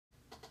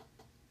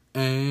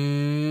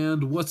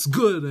And what's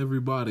good,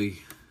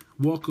 everybody?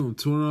 Welcome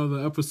to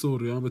another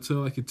episode of I'ma Tell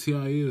Like It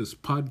T.I.Is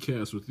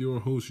podcast with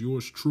your host,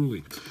 yours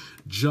truly,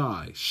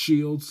 Jai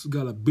Shields.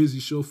 Got a busy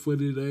show for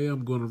today.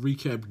 I'm going to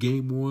recap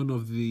Game 1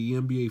 of the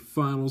NBA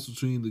Finals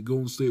between the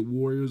Golden State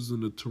Warriors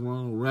and the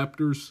Toronto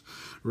Raptors.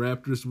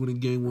 Raptors winning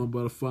Game 1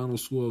 by the final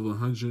score of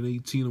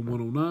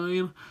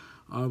 118-109.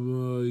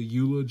 I'm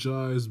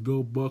eulogize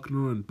Bill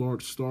Buckner and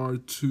Bart Starr,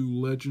 two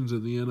legends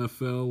of the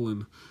NFL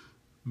and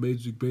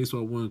Major League Baseball.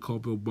 I wouldn't call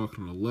Bill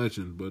Buckner a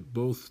legend, but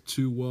both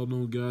two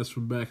well-known guys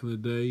from back in the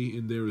day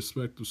in their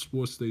respective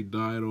sports. They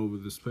died over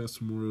this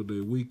past Memorial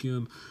Day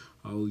weekend.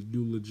 I'll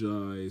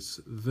eulogize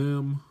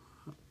them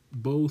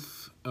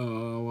both.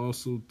 I'll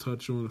also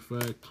touch on the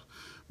fact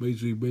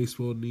Major League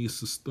Baseball needs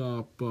to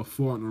stop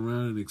farting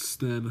around and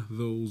extend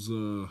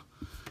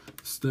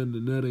the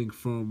netting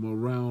from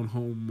around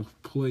home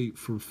plate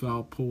from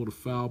foul pole to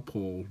foul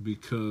pole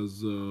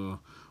because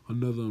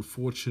another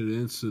unfortunate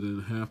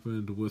incident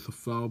happened with a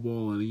foul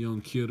ball and a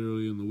young kid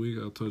earlier in the week.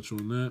 I'll touch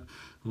on that.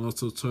 I'll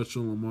also touch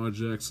on Lamar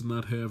Jackson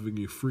not having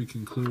a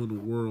freaking clue in the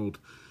world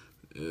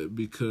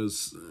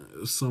because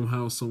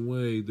somehow, some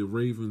way, the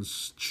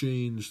Ravens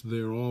changed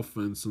their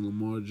offense and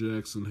Lamar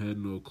Jackson had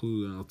no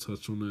clue. And I'll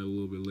touch on that a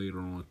little bit later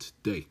on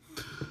today.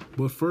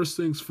 But first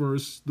things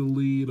first, the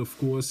lead, of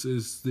course,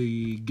 is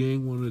the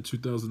Game 1 of the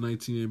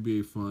 2019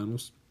 NBA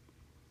Finals,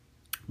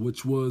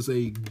 which was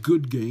a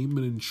good game,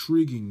 an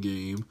intriguing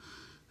game.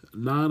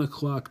 9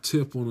 o'clock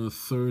tip on a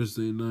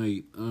Thursday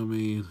night. I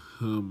mean,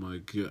 oh my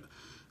God.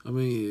 I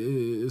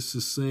mean, it's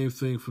the same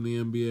thing from the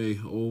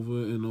NBA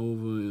over and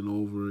over and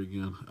over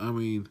again. I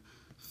mean,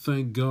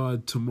 thank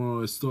God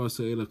tomorrow it starts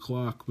at 8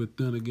 o'clock, but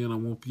then again, I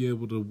won't be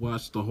able to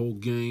watch the whole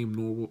game,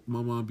 nor will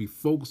my mind be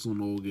focused on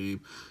the whole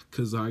game,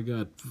 because I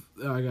got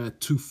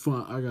two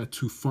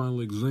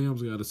final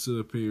exams I got to sit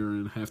up here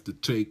and have to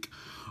take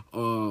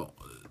the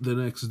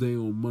next day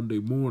on Monday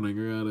morning.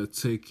 I got to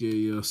take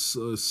a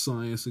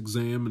science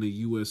exam and a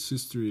U.S.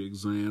 history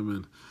exam,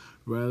 and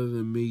rather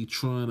than me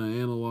trying to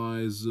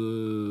analyze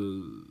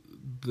the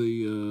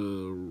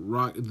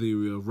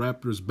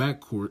Raptors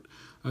backcourt,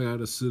 I got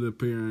to sit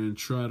up here and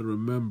try to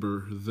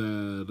remember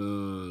that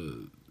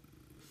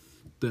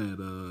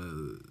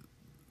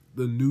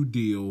the New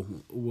Deal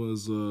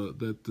was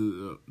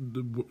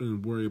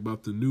and worry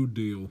about the New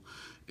Deal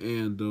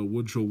and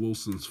Woodrow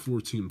Wilson's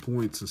 14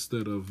 points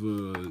instead of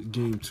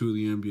Game 2 of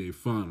the NBA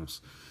Finals.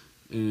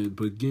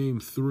 But Game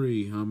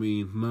 3, I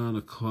mean, 9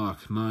 o'clock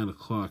at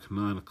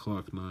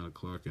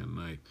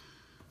night.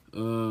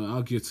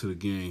 I'll get to the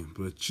game,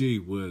 but gee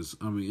whiz,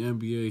 I mean,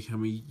 NBA, I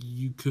mean,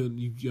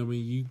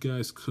 you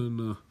guys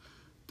couldn't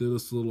did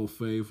us a little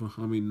favor.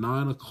 I mean,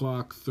 9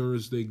 o'clock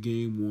Thursday,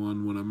 Game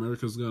 1, when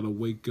America's got to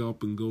wake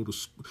up and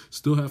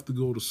still have to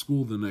go to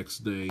school the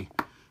next day,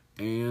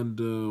 and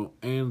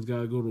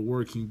got to go to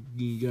work. You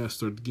got to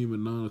start the game at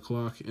 9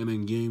 o'clock, and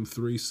then Game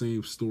 3,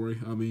 same story.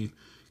 I mean,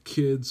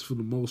 kids for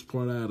the most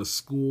part out of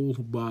school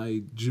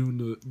by June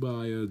the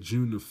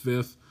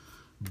 5th,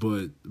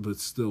 but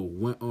still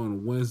went on a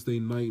Wednesday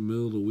night,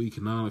 middle of the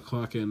week, 9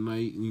 o'clock at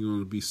night, and you're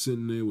gonna be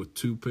sitting there with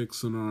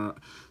toothpicks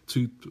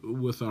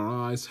with our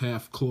eyes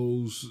half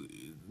closed,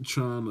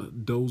 trying to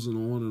dozing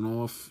on and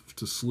off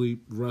to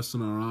sleep,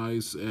 resting our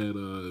eyes at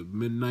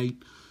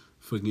midnight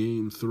for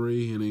Game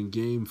 3, and then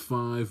Game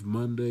 5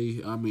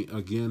 Monday. I mean,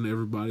 again,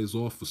 everybody's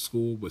off for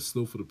school, but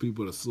still for the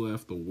people that still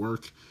have to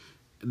work.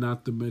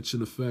 Not to mention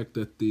the fact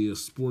that the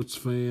sports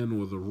fan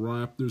or the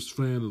Raptors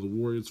fan or the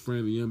Warriors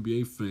fan, the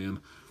NBA fan,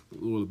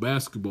 or the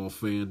basketball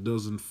fan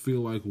doesn't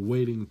feel like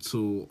waiting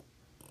till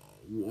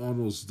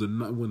almost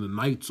when the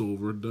night's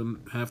over.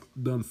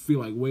 Doesn't feel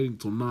like waiting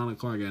till 9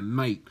 o'clock at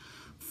night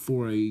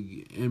for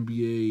an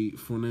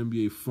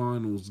NBA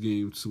Finals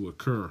game to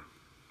occur.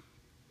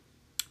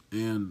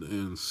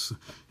 And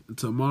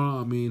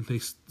tomorrow, I mean,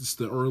 it's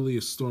the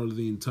earliest start of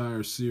the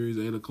entire series,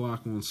 8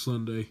 o'clock on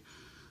Sunday.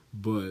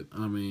 But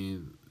I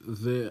mean,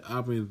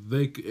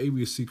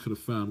 ABC could have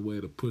found a way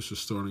to push the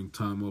starting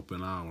time up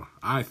an hour.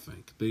 I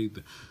think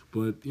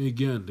but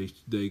again,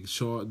 they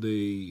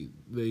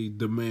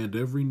demand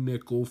every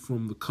nickel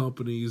from the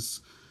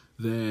companies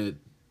that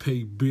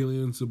pay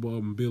billions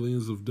upon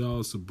billions of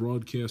dollars to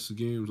broadcast the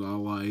games, a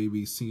la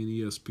ABC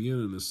and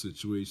ESPN. In this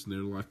situation,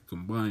 they're like a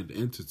combined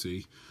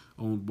entity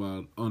owned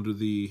under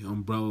the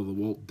umbrella of the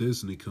Walt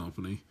Disney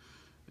Company.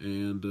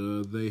 And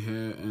if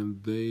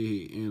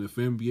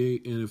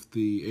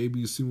the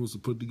ABC wants to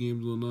put the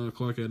games on 9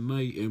 o'clock at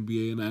night,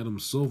 NBA and Adam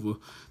Silver,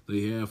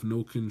 they have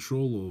no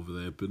control over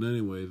that. But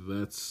anyway,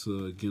 that's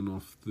getting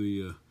off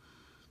the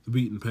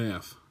beaten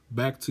path.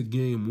 Back to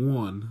Game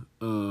 1,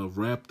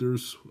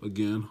 Raptors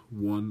again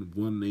won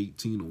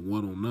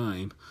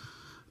 118-109.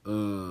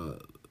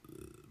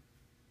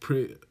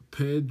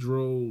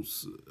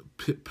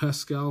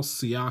 Pascal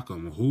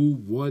Siakam,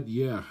 what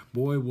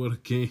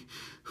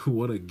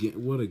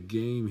a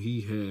game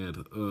he had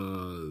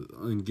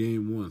in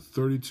Game 1.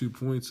 32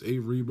 points, 8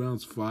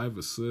 rebounds, 5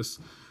 assists,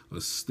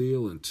 a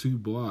steal, and 2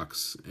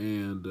 blocks.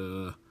 And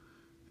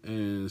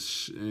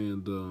was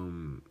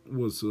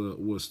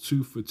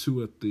 2 for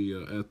 2 at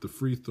the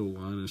free throw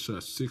line and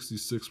shot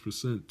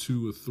 66%,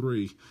 2 of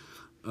 3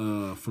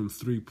 from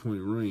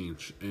 3-point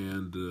range.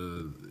 And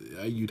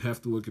you'd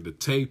have to look at the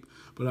tape,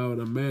 but I would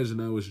imagine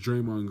that was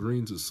Draymond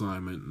Green's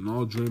assignment. And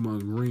all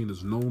Draymond Green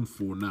is known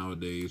for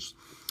nowadays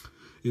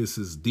is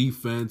his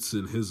defense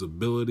and his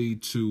ability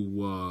to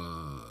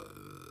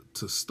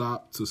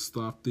stop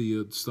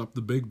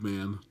the big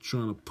man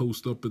trying to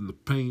post up in the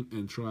paint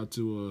and try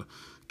to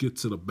get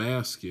to the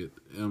basket.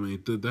 I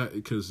mean, that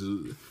because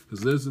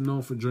there's a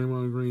known for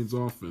Draymond Green's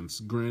offense.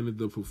 Granted,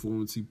 the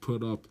performance he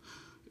put up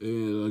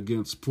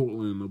against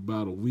Portland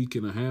about a week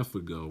and a half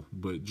ago,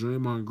 but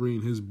Draymond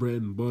Green, his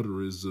bread and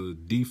butter is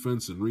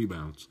defense and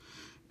rebounds,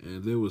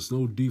 and there was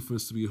no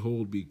defense to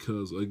behold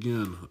because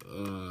again.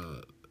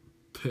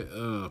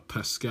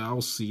 Pascal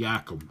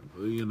Siakam,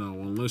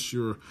 unless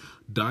you're a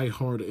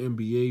diehard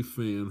NBA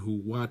fan who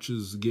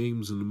watches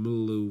games in the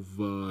middle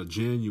of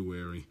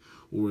January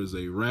or is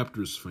a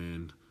Raptors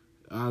fan,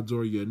 odds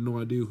are you had no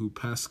idea who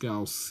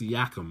Pascal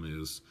Siakam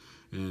is,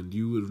 and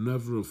you would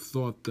never have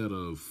thought that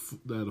a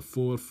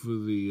forward for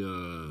the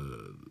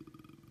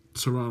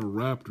Toronto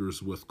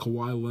Raptors with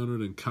Kawhi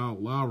Leonard and Kyle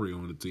Lowry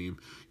on the team,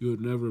 you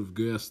would never have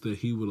guessed that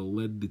he would have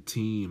led the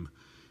team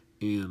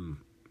in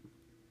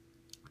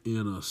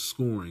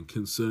scoring,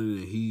 considering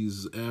that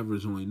he's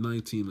averaged only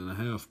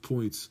 19.5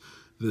 points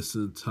these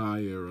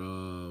entire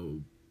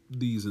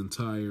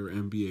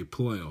NBA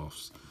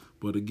playoffs.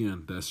 But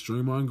again, that's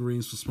Draymond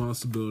Green's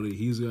responsibility.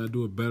 He's got to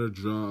do a better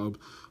job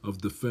of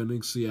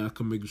defending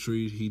Siakam, making sure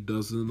he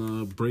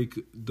doesn't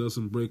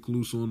break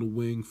loose on the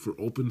wing for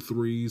open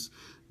threes.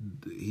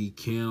 He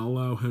can't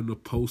allow him to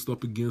post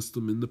up against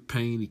him in the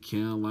paint. He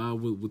can't allow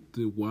with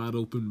the wide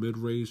open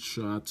mid-range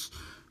shots.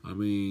 I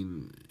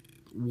mean,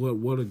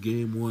 what a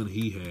game one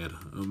he had.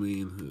 I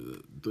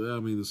mean,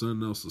 there's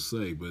nothing else to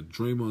say. But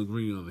Draymond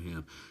Green, on the other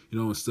hand,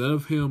 instead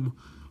of him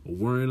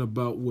worrying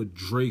about what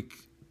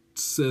Drake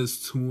says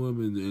to him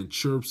and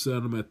chirps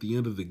at him at the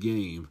end of the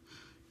game,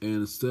 and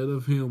instead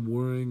of him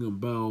worrying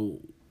about,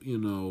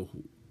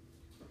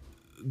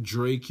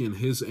 Drake and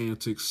his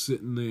antics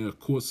sitting there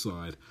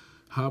courtside,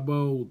 how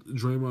about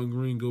Draymond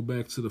Green go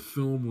back to the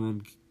film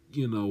room,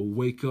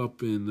 wake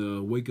up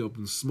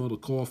and smell the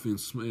coffee and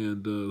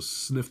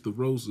sniff the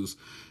roses,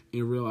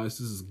 and realize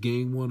this is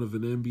game one of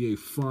an NBA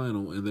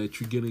final, and that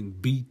you're getting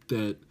beat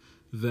that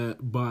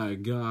by a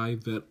guy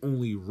that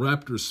only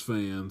Raptors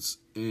fans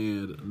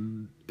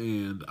and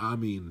I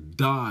mean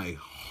die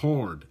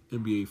hard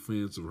NBA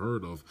fans have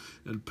heard of,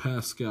 and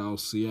Pascal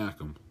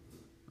Siakam.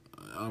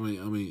 I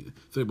mean,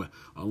 think about it.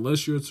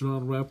 Unless you're a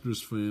Toronto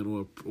Raptors fan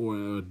or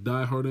a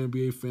diehard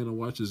NBA fan that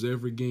watches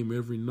every game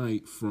every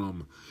night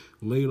from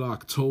late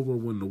October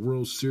when the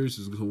World Series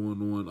is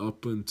going on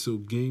up until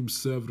Game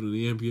 7 of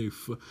the NBA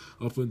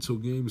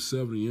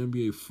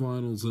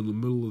Finals in the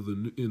middle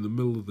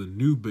of the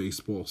new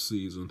baseball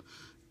season,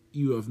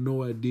 you have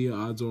no idea,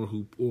 odds are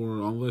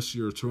or unless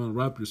you're a Toronto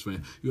Raptors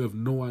fan, you have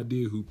no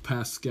idea who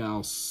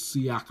Pascal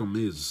Siakam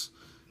is.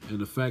 And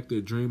the fact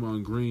that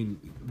Draymond Green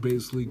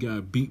basically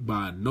got beat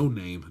by a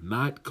no-name,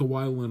 not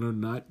Kawhi Leonard,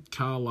 not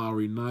Kyle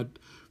Lowry, not,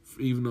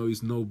 even though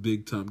he's no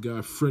big-time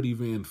guy, Freddie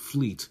Van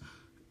Fleet,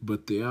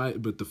 but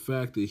the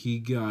fact that he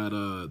got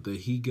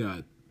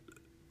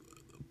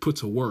put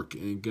to work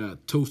and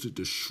got toasted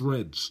to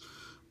shreds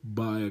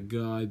by a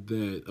guy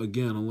that,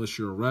 again, unless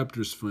you're a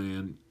Raptors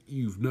fan,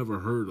 you've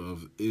never heard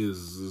of,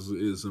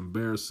 is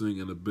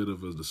embarrassing and a bit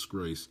of a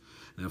disgrace.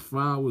 And if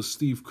I was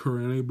Steve Kerr,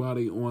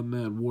 anybody on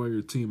that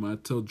Warrior team,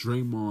 I'd tell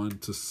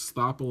Draymond to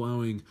stop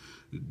allowing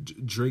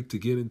Drake to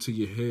get into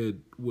your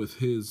head with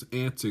his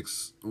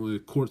antics on the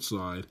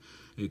courtside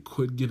and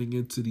quit getting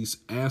into these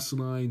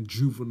asinine,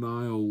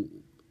 juvenile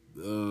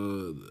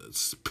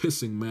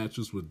pissing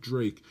matches with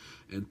Drake,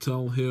 and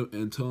tell him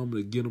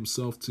to get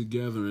himself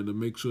together and to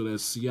make sure that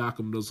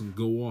Siakam doesn't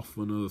go off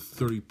on a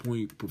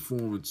 30-point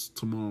performance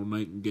tomorrow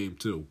night in Game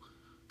 2.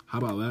 How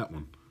about that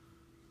one?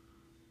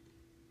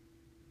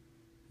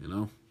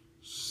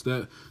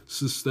 Steph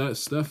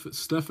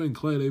and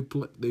Clay,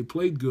 they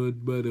played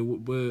good, but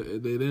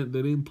they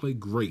didn't play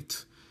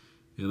great.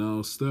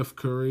 Steph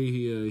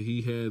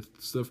Curry had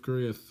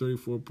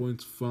 34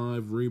 points,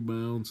 5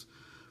 rebounds,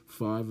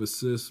 5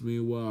 assists.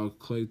 Meanwhile,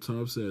 Klay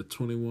Thompson had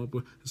 21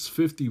 points.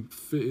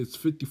 It's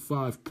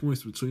 55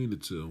 points between the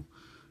two.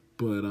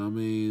 But I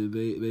mean,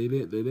 they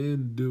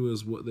didn't do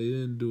as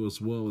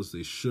well as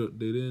they should.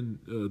 They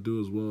didn't do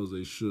as well as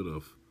they should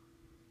have.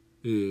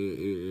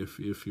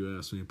 If you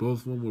ask me, both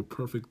of them were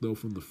perfect though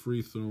from the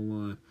free throw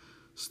line.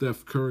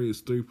 Steph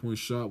Curry's 3-point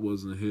shot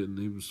wasn't hitting.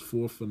 He was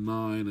 4 for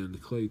 9,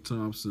 and Klay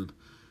Thompson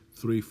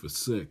 3 for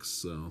 6.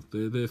 So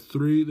their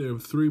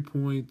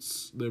 3-point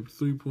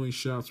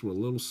shots were a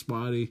little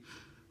spotty.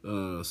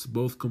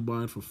 Both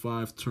combined for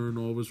 5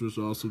 turnovers, which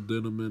also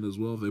did them in as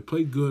well. They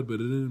played good, but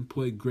it didn't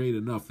play great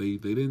enough. The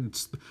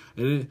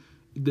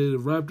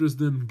Raptors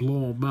didn't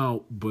blow them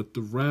out, but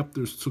the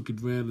Raptors took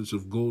advantage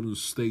of Golden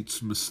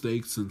State's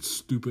mistakes and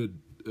stupid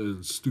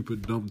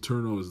dumb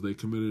turnovers they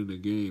committed in the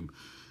game.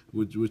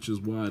 which is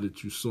why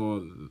that you saw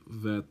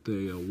that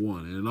they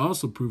won, and it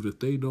also proved that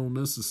they don't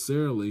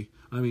necessarily.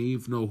 I mean,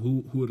 even though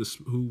who would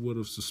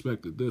have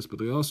suspected this, but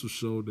they also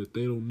showed that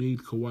they don't need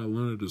Kawhi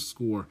Leonard to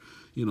score,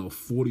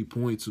 40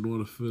 points in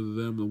order for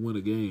them to win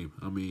a game.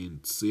 I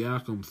mean,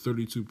 Siakam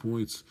 32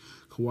 points,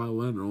 Kawhi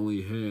Leonard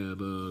only had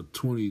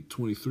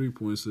 23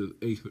 points, at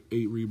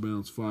eight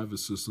rebounds, 5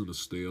 assists, and a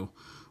steal.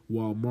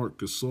 While Marc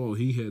Gasol,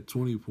 he had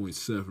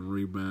 20.7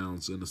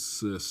 rebounds, an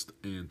assist,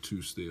 and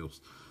 2 steals.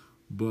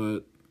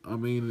 But I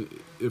mean,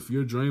 if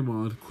you're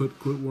Draymond, quit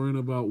worrying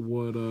about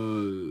what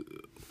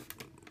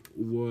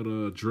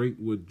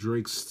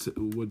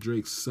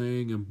Drake's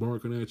saying and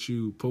barking at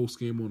you post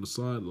game on the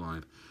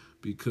sideline,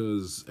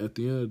 because at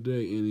the end of the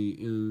day,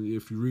 and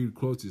if you read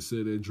quotes, he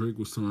said that Drake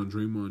was telling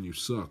Draymond, "You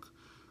suck."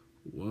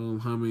 Well,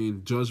 I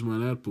mean, judge by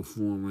that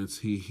performance,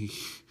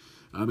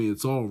 I mean,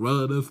 it's all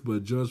relative,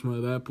 but judge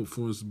by that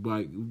performance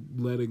by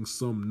letting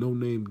some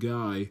no-name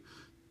guy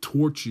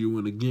torch you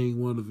in a game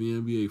 1 of the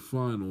NBA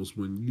Finals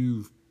when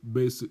you've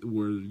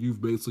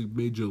basically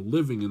made your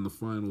living in the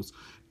finals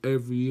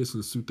every year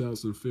since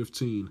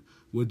 2015.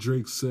 What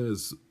Drake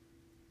says,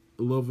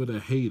 love it or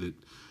hate it,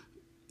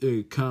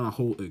 it kind of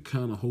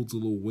holds a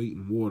little weight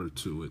and water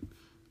to it,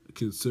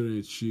 considering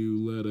that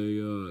you let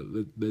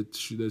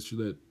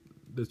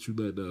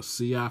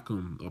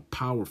Siakam, a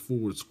power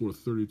forward, score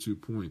 32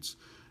 points,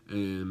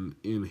 and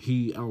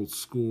he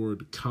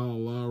outscored Kyle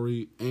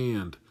Lowry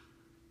and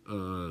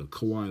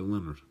Kawhi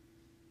Leonard,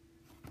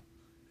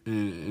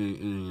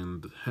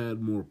 and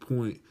had more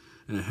points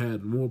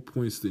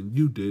than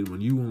you did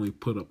when you only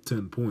put up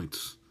 10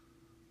 points.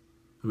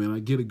 I mean, I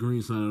get it,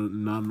 Green's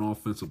not an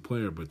offensive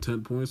player, but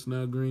 10 points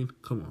now, Green?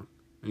 Come on.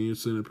 And you're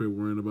sitting up here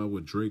worrying about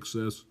what Drake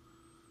says,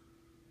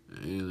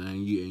 and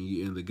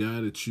the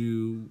guy that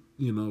you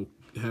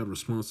had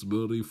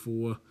responsibility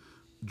for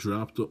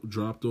dropped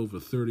over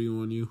 30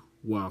 on you,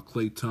 while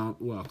Klay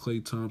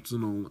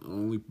Thompson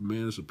only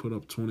managed to put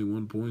up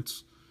 21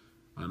 points,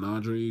 and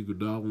Andre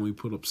Iguodala only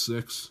put up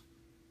 6.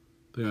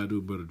 They gotta do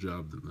a better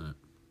job than that.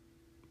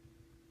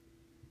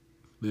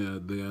 Yeah,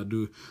 they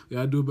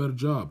gotta do a better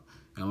job.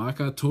 And like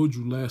I told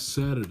you last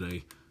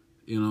Saturday,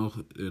 in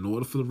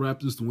order for the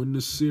Raptors to win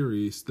this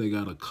series, they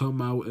gotta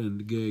come out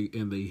and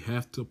they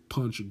have to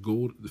punch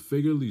gold.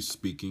 Figuratively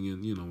speaking,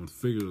 and in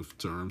figurative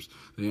terms,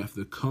 they have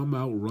to come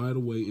out right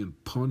away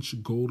and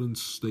punch Golden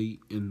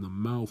State in the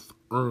mouth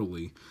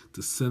early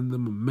to send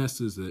them a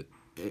message that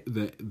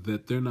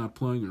they're not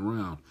playing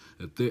around.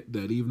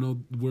 That even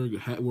though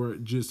we're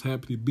just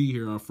happy to be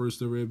here, our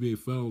first ever NBA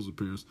Finals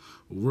appearance,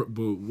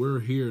 but we're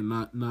here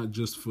not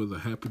just for the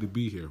happy to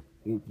be here.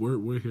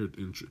 We're here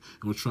and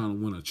we're trying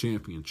to win a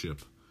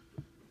championship.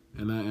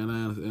 And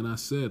I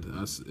said,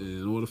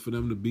 in order for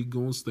them to beat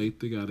Golden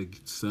State, they got to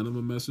send them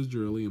a message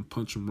early and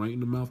punch them right in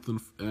the mouth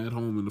at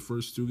home in the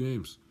first 2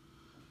 games.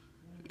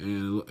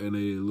 And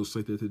it looks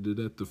like that they did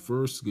that the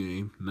first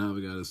game. Now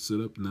they got to sit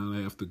up. Now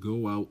they have to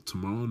go out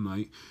tomorrow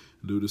night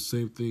and do the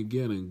same thing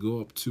again and go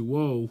up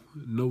 2-0.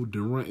 No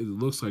Durant. It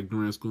looks like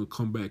Durant's going to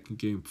come back in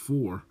game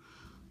 4.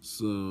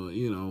 So,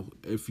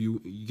 if you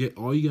get,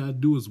 all you got to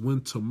do is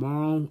win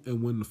tomorrow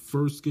and win the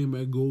first game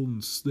at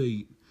Golden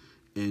State,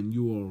 and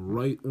you are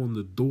right on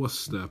the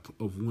doorstep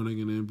of winning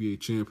an NBA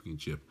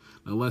championship.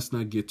 Now, let's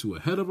not get too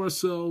ahead of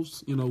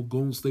ourselves.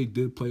 Golden State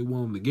did play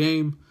well in the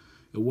game.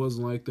 It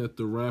wasn't like that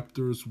the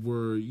Raptors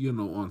were,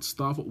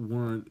 unstoppable,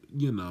 weren't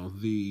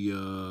the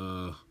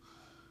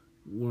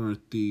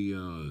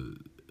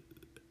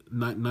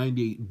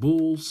 98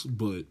 Bulls,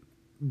 but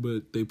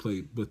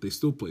they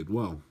still played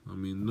well. I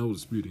mean, no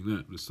disputing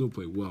that. They still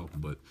played well,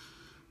 but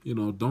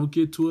don't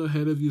get too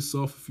ahead of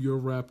yourself if you're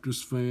a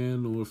Raptors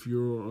fan or if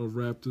you're a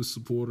Raptors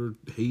supporter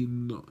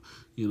hating,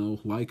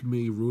 like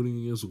me, rooting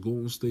against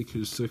Golden State because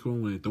you're sick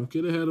on it. Don't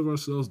get ahead of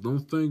ourselves. Don't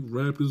think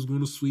Raptors going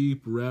to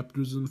sweep.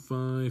 Raptors in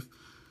 5.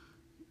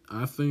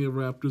 I think if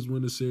Raptors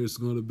win the series, it's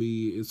going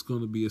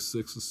to be a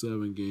 6 or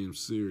 7 game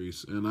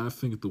series, and I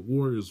think if the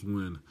Warriors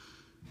win,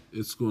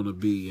 it's going to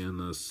be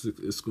in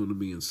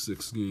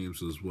 6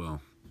 games as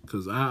well.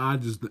 Because I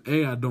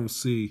don't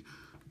see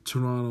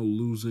Toronto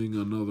losing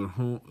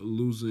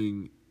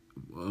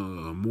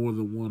more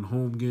than one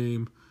home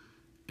game,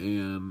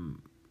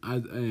 and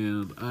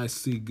I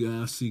see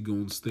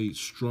Golden State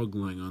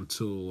struggling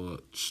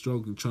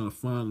trying to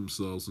find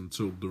themselves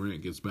until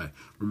Durant gets back.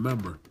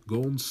 Remember,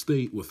 Golden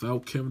State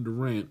without Kevin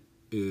Durant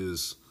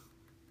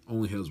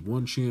only has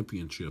 1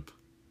 championship,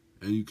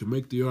 and you can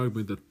make the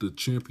argument that the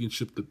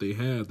championship that they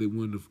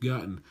wouldn't have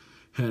gotten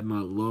had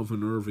not Love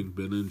and Irving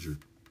been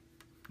injured.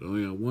 They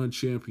only got 1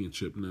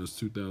 championship, and that's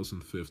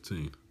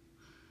 2015.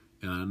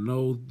 And I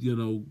know,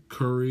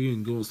 Curry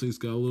and Golden State's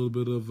got a little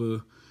bit of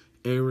a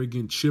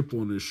arrogant chip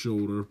on his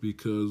shoulder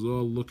because,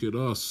 look at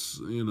us,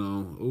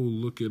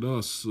 look at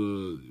us.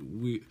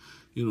 We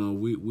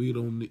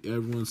don't.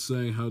 Everyone's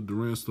saying how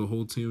Durant's the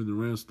whole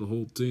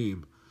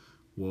team.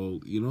 Well,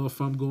 if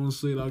I'm Golden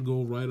State, I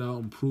go right out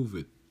and prove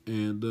it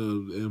and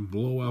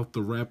blow out the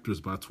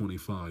Raptors by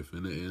 25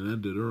 and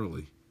end it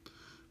early,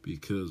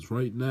 because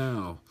right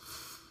now,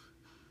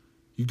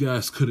 you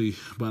guys could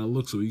have, by the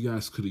looks of it, you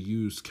guys could have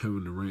used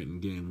Kevin Durant in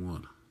Game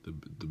 1,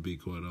 to be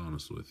quite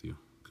honest with you.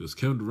 Because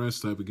Kevin Durant's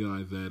the type of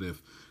guy that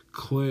if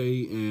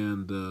Clay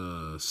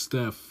and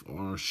Steph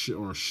are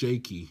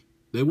shaky,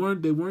 they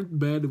weren't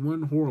bad, they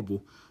weren't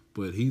horrible,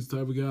 but he's the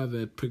type of guy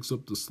that picks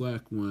up the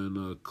slack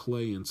when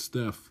Clay and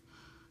Steph,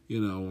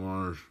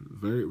 are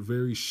very,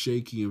 very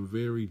shaky and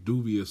very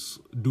dubious,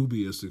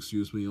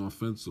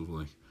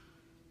 offensively.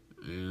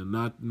 And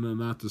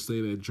not to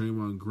say that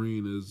Draymond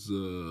Green is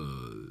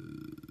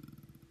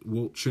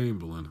Wilt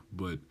Chamberlain,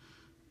 but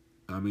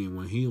I mean,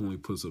 when he only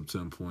puts up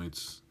 10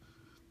 points,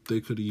 they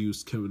could have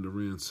used Kevin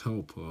Durant's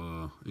help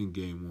in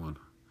Game 1.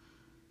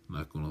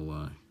 Not going to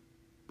lie.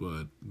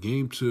 But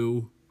Game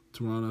 2,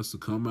 Toronto has to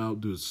come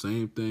out, do the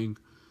same thing,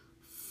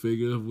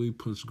 figuratively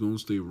punch Golden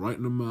State right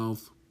in the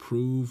mouth,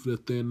 prove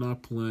that they're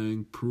not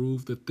playing,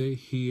 prove that they're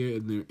here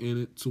and they're in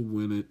it to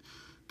win it.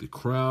 The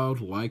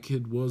crowd, like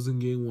it was in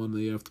Game 1,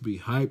 they have to be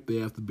hyped, they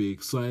have to be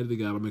excited, they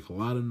got to make a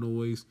lot of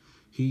noise.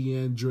 He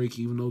and Drake,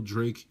 even though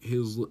Drake,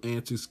 his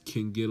antics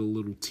can get a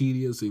little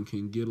tedious and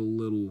can get a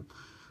little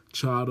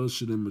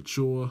childish and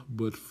immature,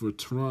 but for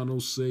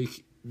Toronto's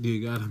sake,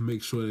 you got to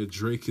make sure that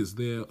Drake is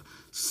there,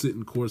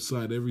 sitting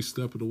courtside every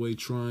step of the way,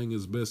 trying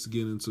his best to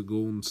get into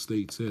Golden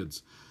State's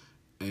heads.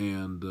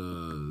 And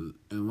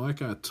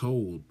like I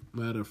told,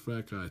 matter of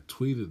fact, I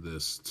tweeted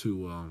this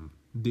to,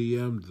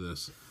 DM'd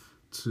this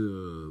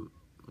to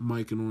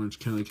Mike in Orange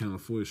County,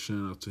 California.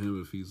 Shout out to him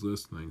if he's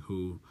listening,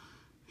 who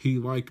he,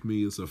 like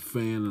me, is a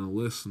fan and a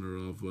listener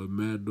of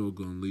Mad Dog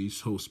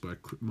Unleashed, hosted by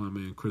my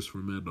man Christopher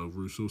Mad Dog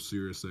Russo,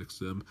 Sirius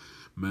XM,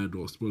 Mad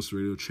Dog Sports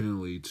Radio,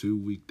 Channel 82,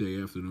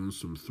 weekday afternoons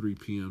from 3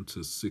 p.m.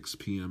 to 6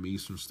 p.m.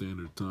 Eastern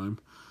Standard Time.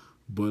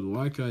 But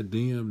like I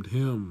DM'd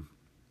him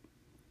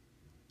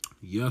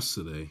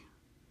yesterday,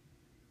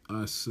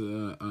 I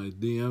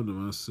DM'd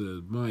him, I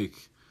said,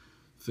 Mike,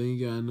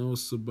 thing I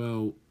noticed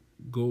about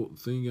Golden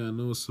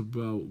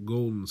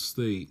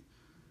State,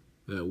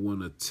 that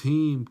when a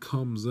team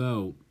comes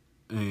out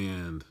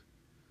and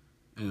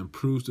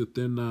proves that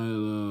they're not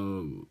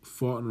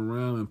farting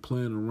around and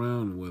playing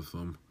around with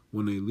them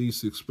when they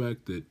least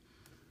expect it,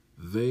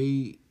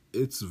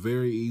 it's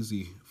very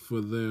easy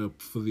for the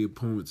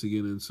opponent to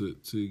get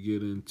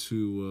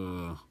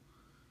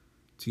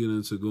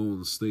into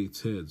Golden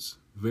State's heads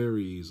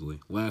very easily.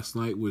 Last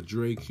night with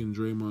Drake and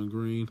Draymond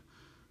Green,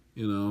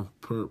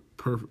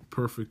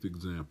 perfect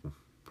example.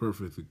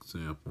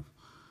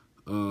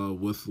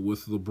 With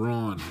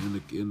LeBron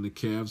and the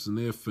Cavs and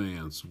their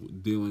fans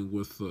dealing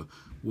with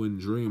when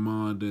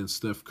Draymond and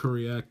Steph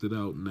Curry acted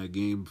out in that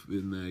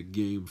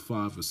game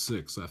 5 or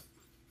 6,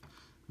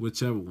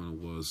 whichever one it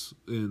was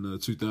in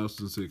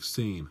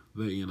 2016.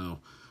 That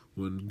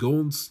when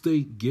Golden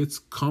State gets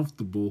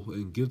comfortable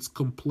and gets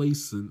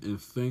complacent and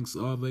thinks,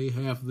 they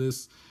have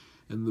this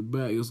in the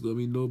back, it's going to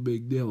be no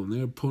big deal, and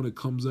their opponent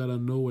comes out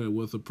of nowhere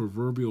with a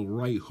proverbial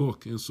right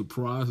hook and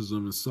surprises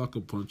them and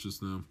sucker punches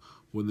them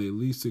when they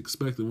least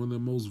expect it, when they're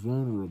most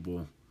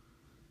vulnerable,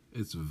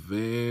 it's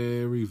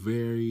very,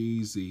 very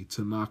easy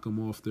to knock them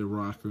off their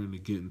rocker and to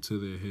get into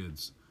their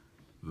heads.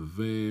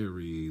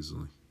 Very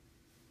easily.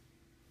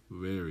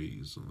 Very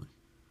easily.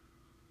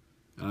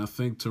 And I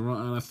think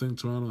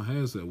Toronto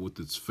has that with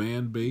its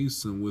fan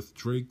base and with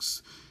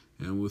Drake's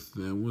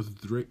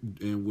Drake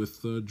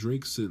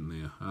sitting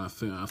there. I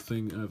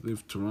think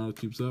if Toronto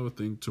keeps up, I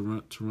think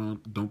Toronto.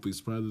 Don't be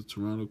surprised if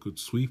Toronto could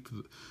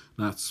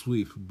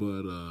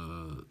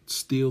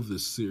steal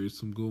this series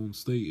from Golden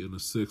State in a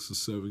 6 or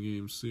 7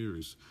 game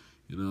series.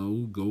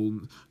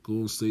 Golden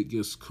State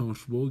gets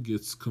comfortable,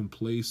 gets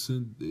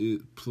complacent.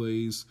 It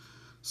plays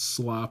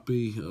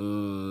sloppy.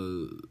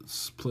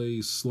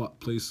 Plays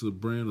a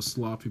brand of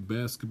sloppy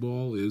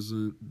basketball.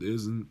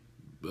 Isn't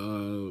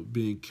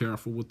being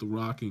careful with the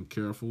rock and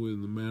careful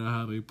in the manner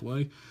how they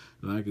play,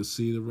 and I can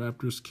see the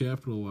Raptors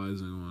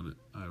capitalizing on it.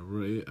 I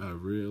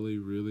really,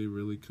 really,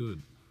 really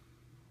could.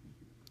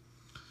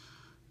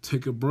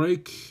 Take a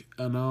break,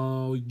 and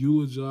I'll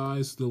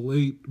eulogize the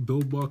late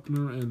Bill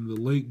Buckner and the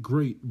late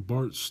great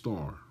Bart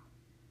Starr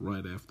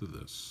right after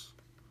this.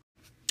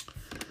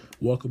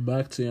 Welcome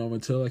back to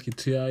Yamatel Like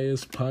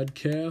TIS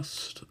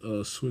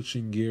podcast.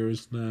 Switching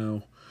gears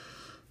now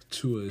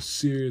to a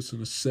serious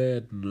and a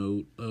sad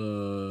note.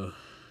 An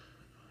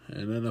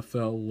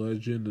NFL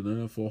legend, an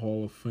NFL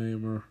Hall of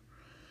Famer,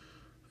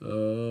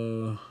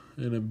 an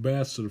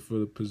ambassador for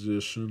the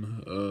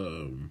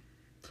position,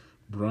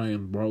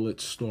 Brian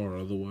Bartlett Starr,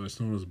 otherwise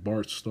known as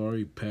Bart Starr.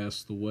 He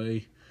passed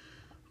away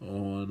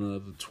on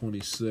the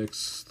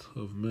 26th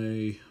of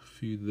May, a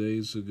few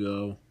days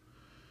ago,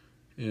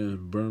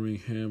 in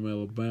Birmingham,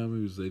 Alabama.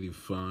 He was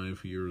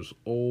 85 years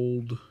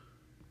old.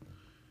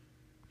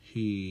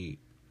 He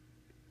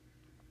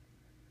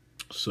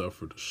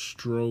suffered a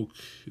stroke.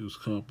 It was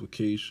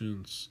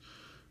complications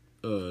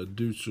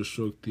due to a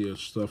stroke he had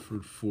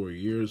suffered 4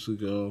 years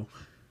ago.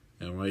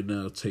 And right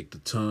now, take the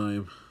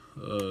time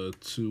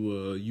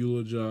to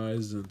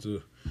eulogize and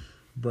to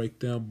break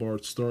down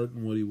Bart Starr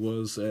and what he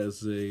was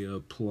as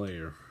a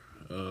player.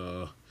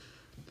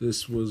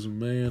 This was a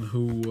man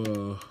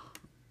who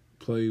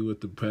played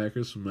with the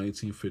Packers from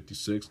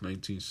 1956,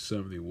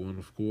 1971,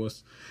 of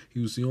course. He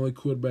was the only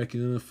quarterback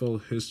in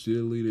NFL history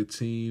to lead a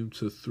team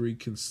to 3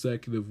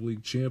 consecutive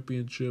league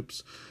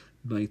championships,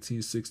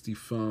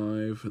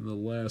 1965, and the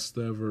last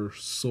ever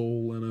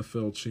sole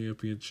NFL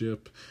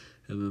championship,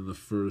 and then the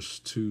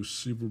first 2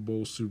 Super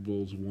Bowls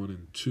 1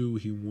 and 2.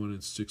 He won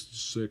in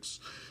 66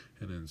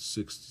 and in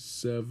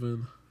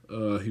 67.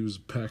 He was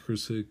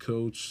Packers head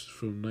coach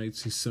from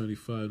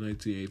 1975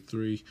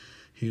 1983.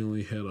 He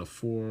only had a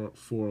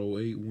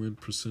 408 win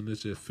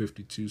percentage at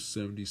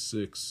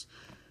 52.76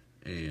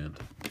 and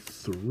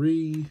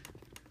 3.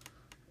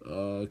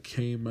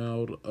 Came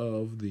out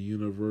of the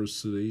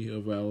University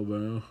of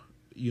Alabama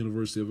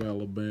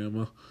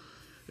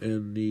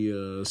in the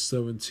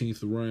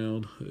 17th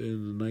round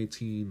in the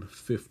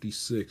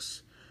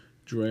 1956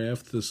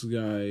 draft. This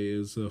guy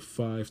is a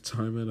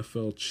 5-time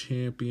NFL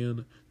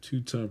champion,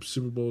 2-time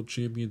Super Bowl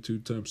champion,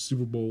 2-time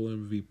Super Bowl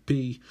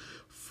MVP,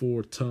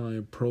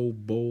 4-time Pro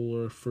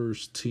Bowler,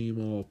 first team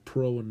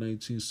All-Pro in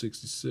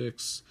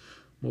 1966,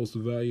 most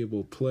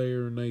valuable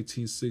player in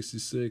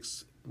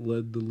 1966,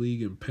 led the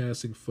league in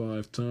passing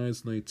 5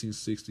 times,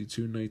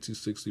 1962,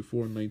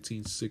 1964,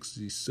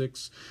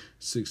 1966,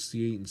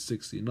 68, and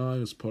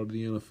 69, as part of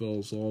the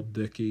NFL's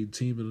all-decade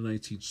team in the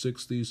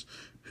 1960s.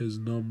 His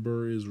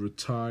number is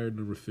retired,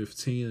 number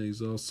 15, and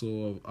he's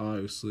also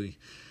obviously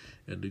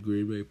in the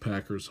Green Bay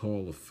Packers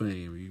Hall of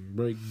Fame. You can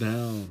break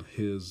down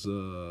his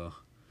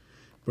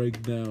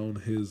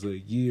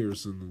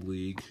years in the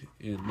league.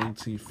 In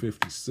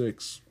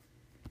 1956,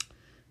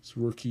 his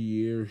rookie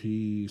year,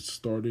 he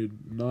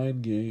started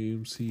 9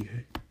 games. He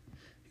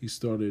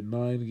started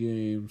 9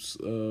 games.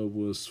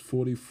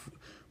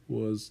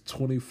 Was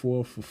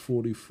 24 for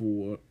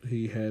 44.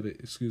 He had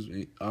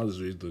I'll just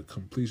read the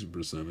completion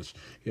percentage.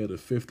 He had a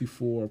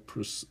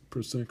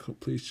 54%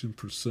 completion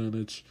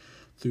percentage,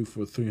 threw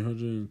for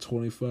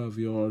 325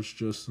 yards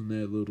just in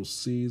that little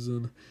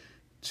season,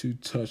 2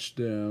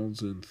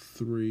 touchdowns and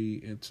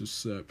 3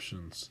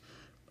 interceptions.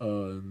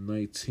 In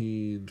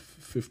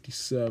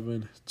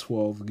 1957,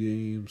 12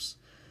 games,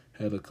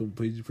 had a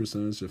completion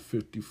percentage of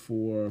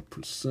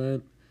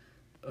 54%.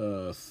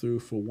 Threw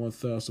for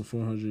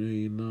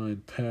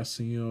 1,489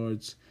 passing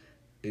yards,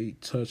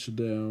 8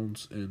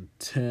 touchdowns, and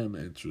 10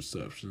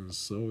 interceptions.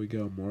 So he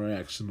got more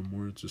action and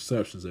more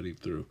interceptions that he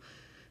threw.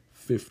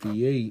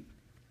 58,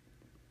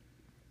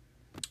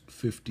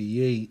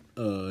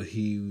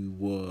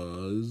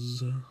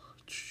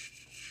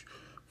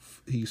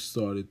 he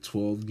started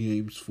 12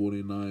 games,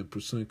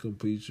 49%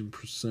 completion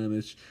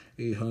percentage,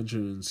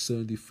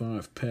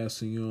 875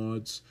 passing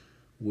yards,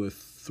 with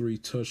 3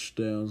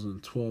 touchdowns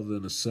and 12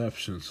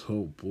 interceptions.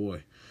 Oh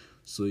boy.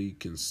 So you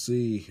can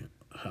see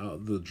how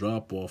the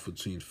drop off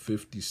between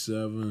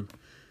 57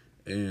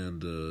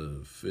 and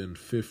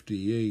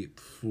 58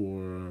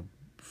 for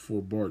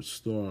Bart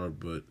Starr,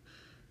 but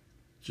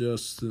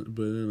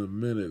in a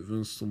minute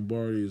Vince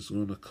Lombardi is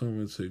going to come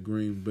into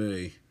Green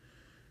Bay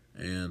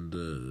and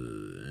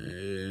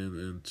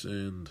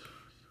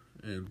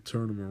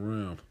turn him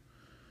around.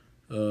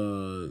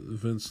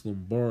 Vince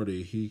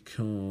Lombardi, he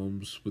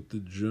comes with the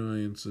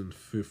Giants in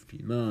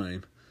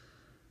 59.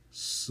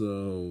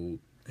 So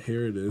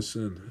here it is,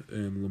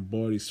 in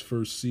Lombardi's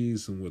first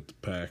season with the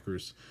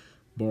Packers.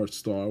 Bart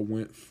Starr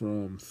went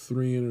from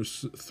 3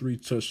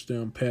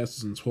 touchdown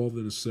passes and 12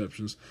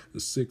 interceptions to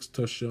 6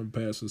 touchdown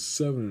passes,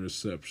 7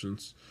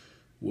 interceptions,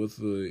 with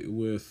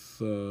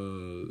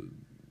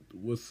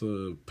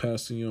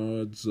passing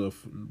yards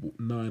of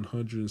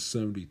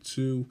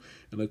 972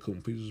 and a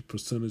completion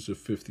percentage of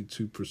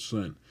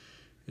 52%.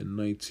 In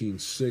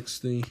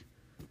 1960,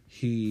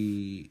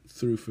 he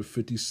threw for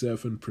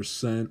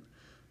 57%,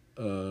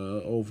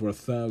 over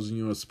 1,000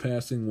 yards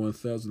passing,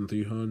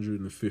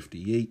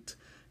 1,358,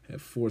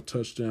 had 4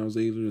 touchdowns,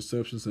 8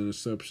 interceptions.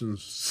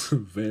 Interceptions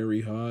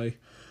very high.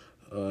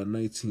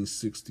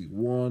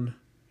 1961.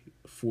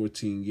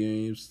 14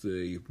 games.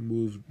 They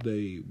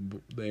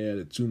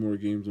added 2 more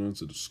games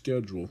onto the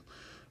schedule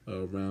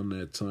around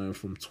that time,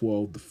 from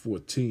 12 to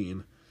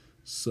 14.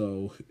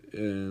 So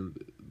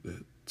this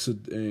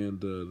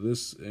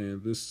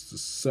is the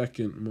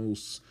second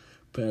most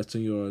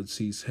passing yards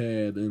he's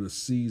had in a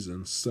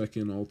season,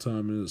 second all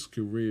time in his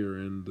career,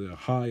 and the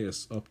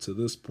highest up to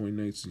this point,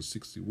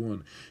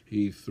 1961.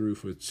 He threw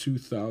for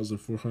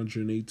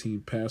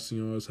 2,418 passing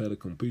yards, had a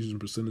completion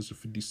percentage of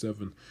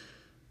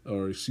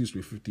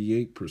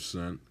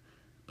 58%,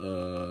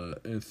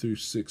 and threw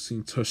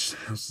 16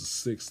 touchdowns to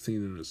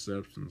 16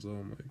 interceptions.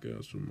 Oh my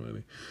gosh,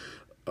 almighty.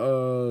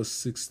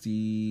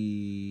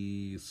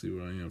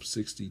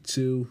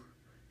 62.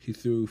 He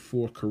threw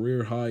for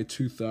career high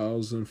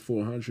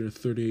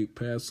 2,438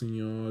 passing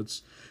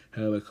yards,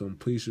 had a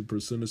completion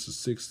percentage of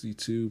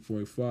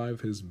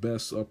 62.5, his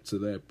best up to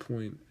that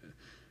point.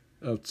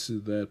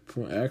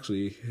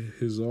 Actually,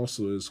 his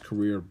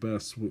career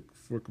best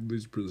for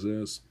completion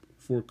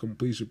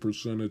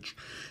percentage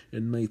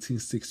in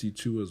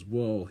 1962 as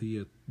well.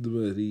 He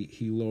lowered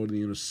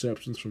the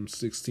interceptions from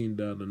 16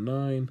 down to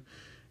 9,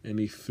 and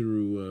he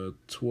threw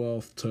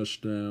 12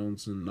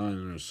 touchdowns and 9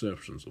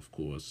 interceptions, of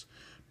course.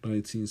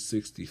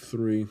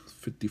 1963,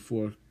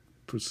 54%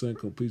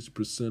 completion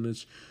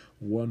percentage,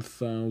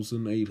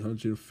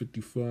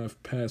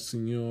 1,855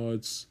 passing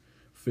yards,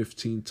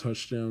 15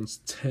 touchdowns,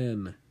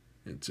 10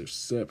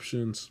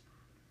 interceptions.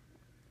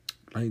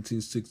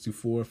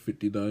 1964,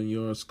 59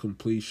 yards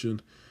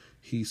completion.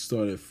 He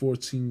started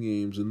 14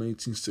 games in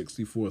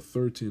 1964,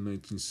 13 in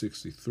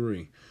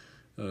 1963.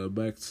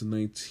 Back to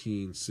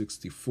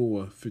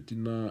 1964,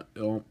 59,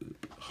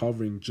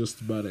 hovering just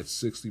about at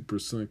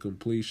 60%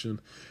 completion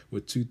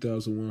with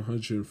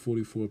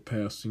 2,144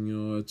 passing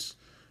yards,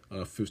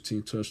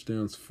 15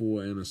 touchdowns,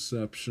 4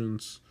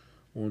 interceptions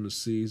on the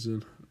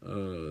season.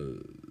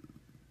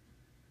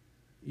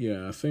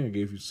 Yeah, I think I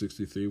gave you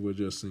 63, but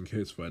just in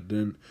case if I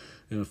didn't,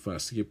 and if I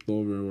skipped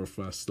over or if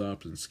I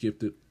stopped and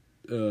skipped it,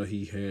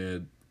 he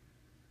had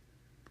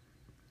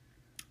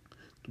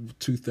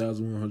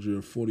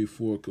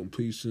 2,144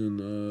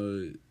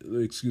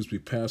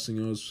 passing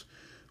yards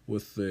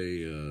with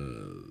a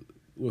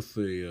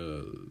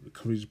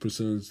completion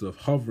percentage of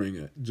hovering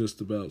at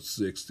just about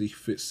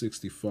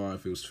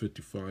 65. It was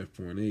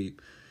 55.8.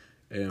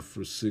 And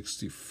for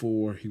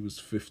 64, he was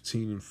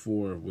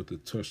 15-4 with the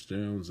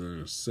touchdowns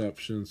and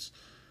interceptions.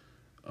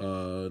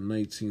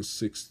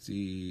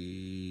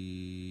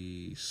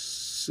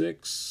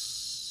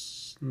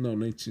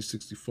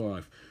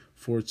 1965,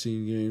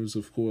 14 games,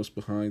 of course,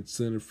 behind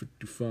center,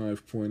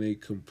 55.8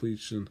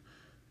 completion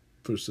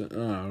percent.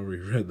 I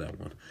already read that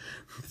one.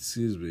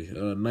 Excuse me.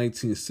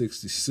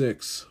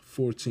 1966,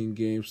 14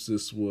 games.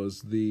 This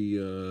was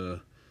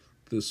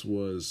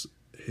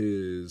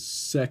his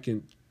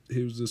second.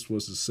 This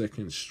was his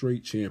second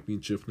straight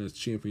championship, and his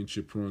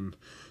championship run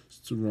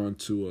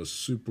to a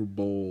Super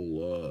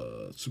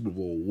Bowl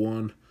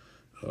one.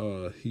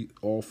 He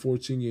all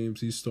 14 games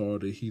he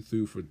started, he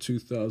threw for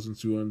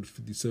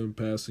 2,257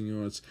 passing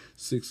yards,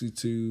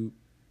 62%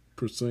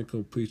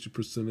 completion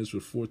percentage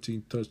with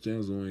 14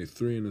 touchdowns and only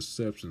 3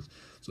 interceptions.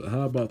 So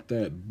how about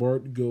that?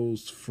 Bart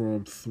goes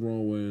from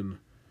throwing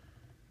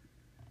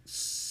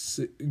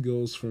 3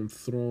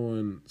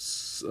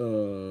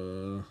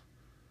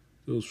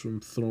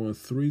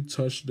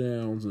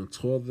 touchdowns and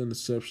 12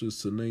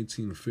 interceptions to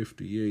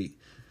 1958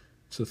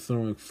 to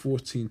throwing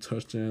 14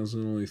 touchdowns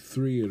and only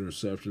 3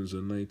 interceptions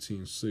in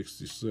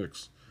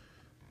 1966.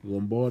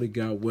 Lombardi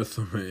got with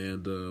him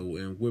and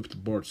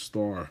whipped Bart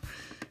Starr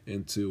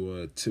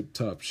into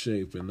tip-top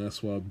shape, and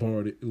that's why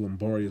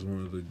Lombardi is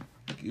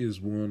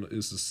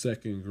the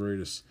second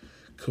greatest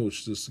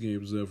coach this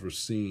game's ever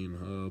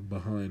seen,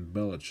 behind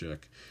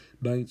Belichick.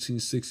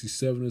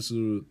 1967 is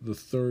the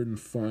third and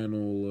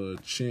final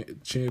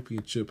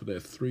championship of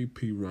that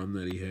 3P run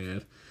that he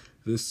had.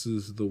 This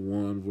is the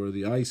one where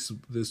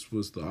this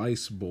was the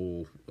Ice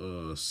Bowl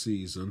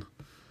season.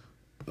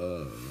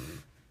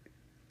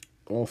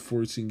 All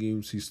 14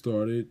 games he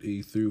started,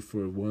 he threw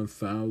for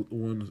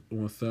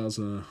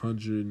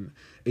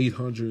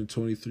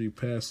 1,823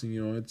 passing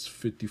yards,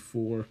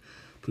 54%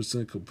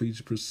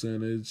 completion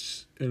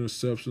percentage.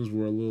 Interceptions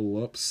were a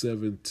little up,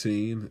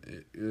 17,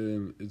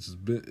 and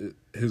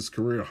his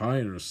career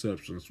high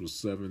interceptions was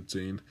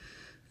 17.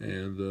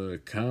 And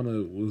kind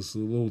of was a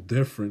little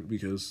different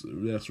because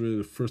that's really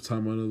the first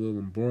time under the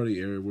Lombardi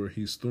era where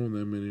he's thrown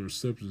that many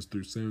interceptions,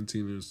 through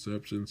 17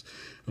 interceptions,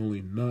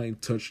 only 9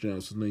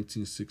 touchdowns in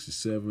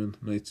 1967.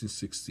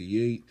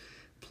 1968,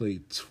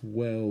 played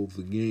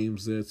 12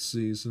 games that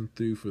season,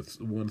 threw for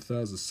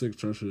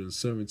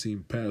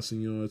 1,617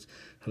 passing yards,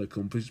 had a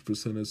completion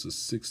percentage of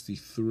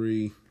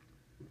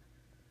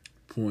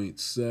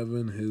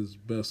 63.7, his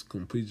best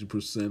completion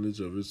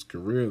percentage of his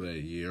career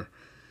that year.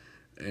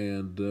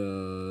 And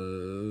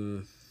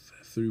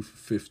threw for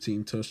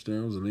 15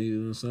 touchdowns and 8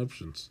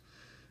 interceptions.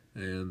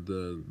 And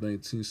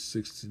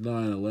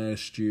 1969, the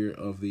last year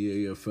of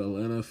the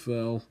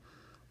AFL-NFL,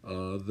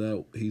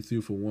 that he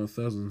threw for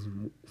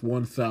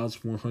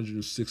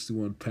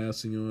 1,161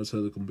 passing yards,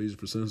 had a completion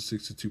percentage of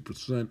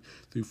 62%,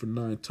 threw for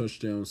 9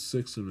 touchdowns,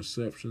 6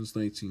 interceptions.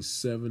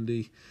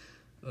 1970,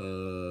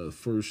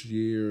 first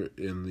year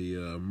in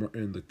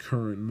the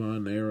current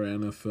modern era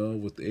NFL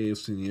with the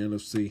AFC and the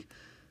NFC.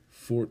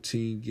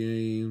 14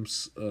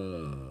 games,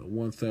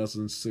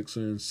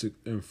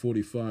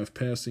 1,645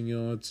 passing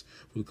yards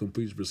with a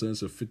completion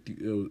percentage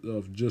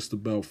of just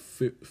about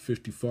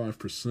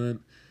 55%,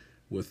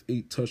 with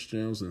 8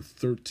 touchdowns and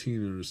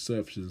 13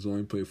 interceptions.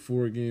 Only played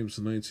 4 games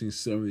in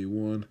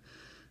 1971.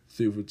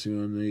 Threw for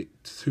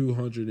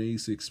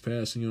 286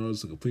 passing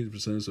yards, a completion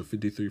percentage of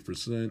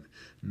 53%,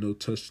 no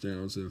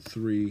touchdowns and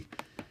 3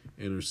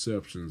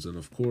 interceptions. And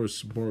of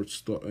course, he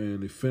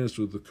finished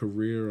with a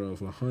career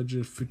of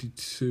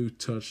 152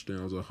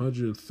 touchdowns,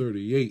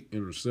 138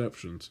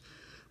 interceptions,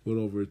 with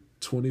over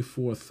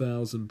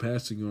 24,000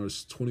 passing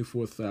yards,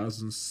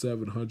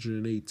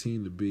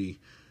 24,718 to be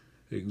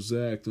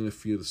exact. And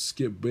if you're the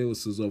Skip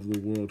Baylesses of the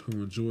world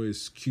who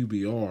enjoys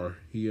QBR,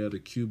 he had a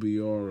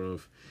QBR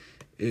of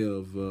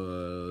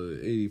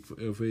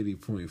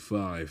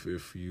 80.5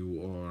 if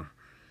you are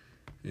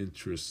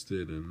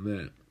interested in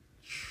that.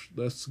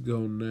 let's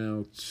go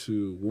now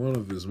to one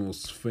of his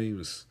most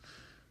famous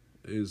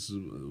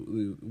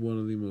one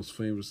of the most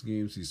famous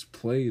games he's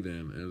played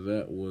in, and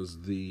that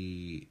was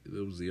the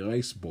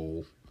Ice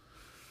Bowl.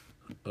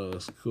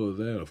 Let's go to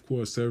that. Of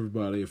course,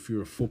 everybody, if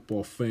you're a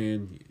football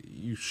fan,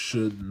 you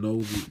should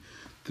know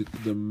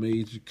the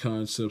major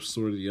concept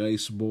story of the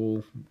Ice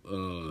Bowl.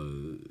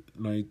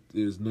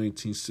 Is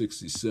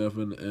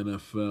 1967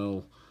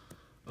 NFL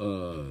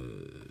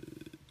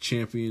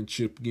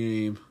championship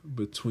game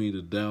between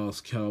the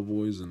Dallas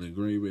Cowboys and the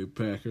Green Bay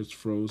Packers,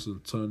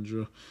 frozen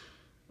tundra.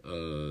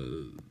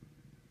 The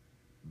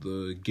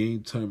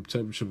game time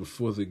temperature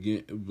before the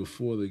game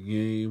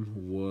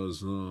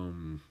was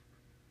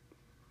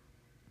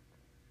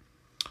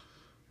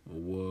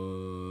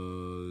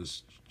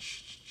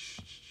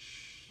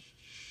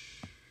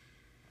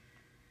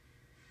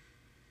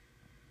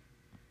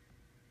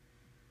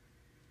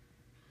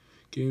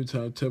game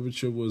time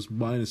temperature was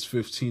minus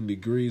 15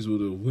 degrees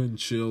with a wind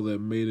chill that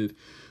made it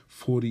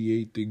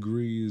 48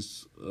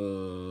 degrees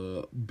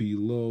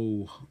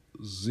below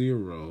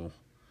zero.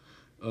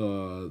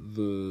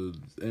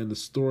 The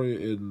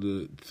story and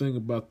the thing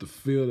about the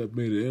field that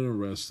made it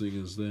interesting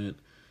is that,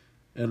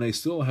 and they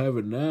still have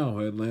it now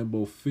at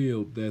Lambeau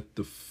Field, that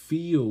the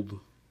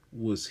field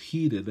was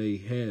heated. They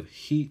had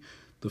heat.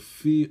 The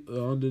field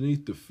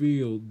underneath the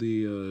field,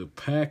 the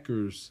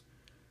Packers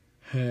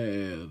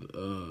had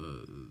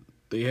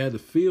they had the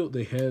field.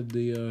 They had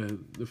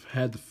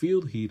the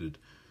field heated.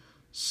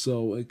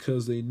 So,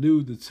 because they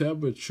knew the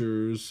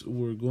temperatures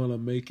were going to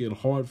make it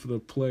hard for the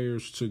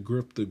players to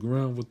grip the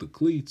ground with the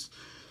cleats,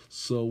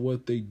 so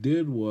what they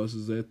did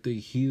is that they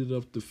heated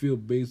up the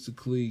field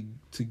basically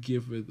to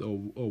give it a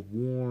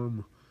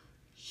warm,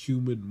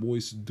 humid,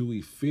 moist, dewy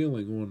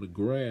feeling on the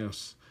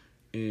grass,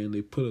 and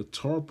they put a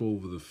tarp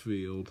over the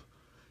field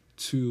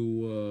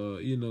to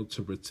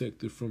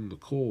protect it from the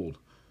cold.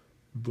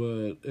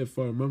 But if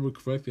I remember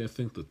correctly, I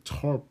think the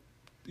tarp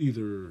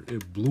either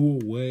it blew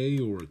away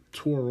or it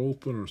tore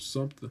open or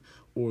something,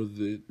 or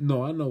I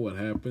know what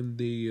happened.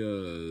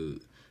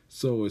 If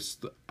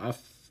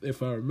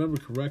I remember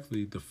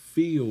correctly, the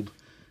field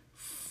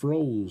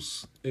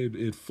froze.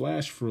 It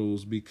flash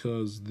froze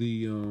because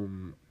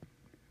here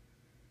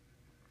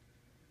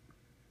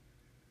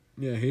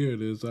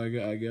it is. I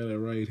got it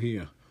right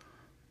here.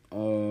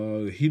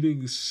 The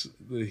heating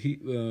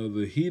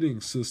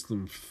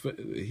system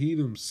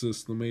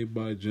made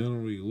by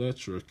General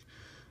Electric,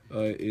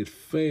 it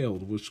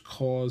failed, which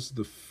caused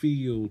the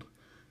field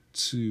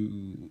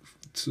to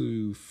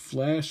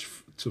flash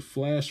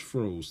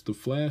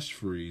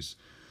freeze,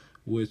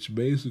 which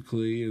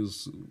basically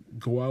is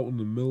go out in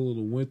the middle of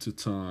the winter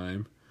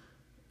time,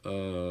 try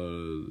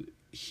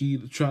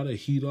to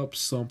heat up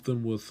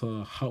something with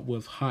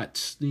hot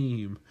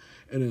steam,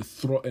 and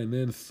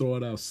then throw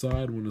it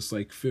outside when it's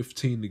like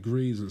 15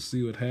 degrees and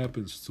see what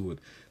happens to it.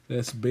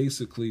 That's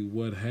basically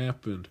what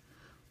happened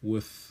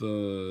with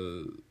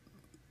the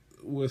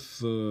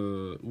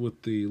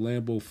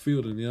Lambeau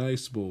Field and the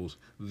Ice Bowls.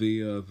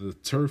 The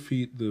turf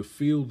heat, the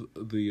field,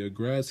 the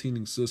grass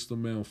heating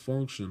system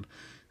malfunctioned,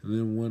 and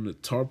then when the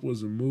tarp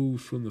was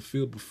removed from the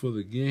field before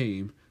the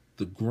game,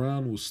 the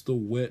ground was still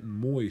wet and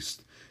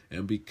moist,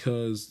 and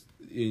because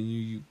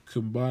you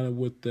combine it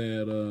with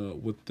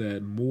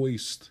that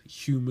moist,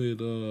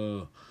 humid,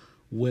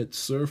 wet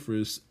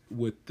surface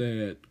with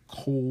that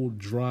cold,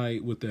 dry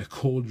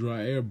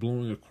air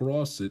blowing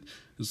across it,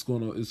 it's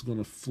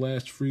gonna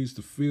flash freeze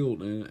the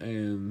field,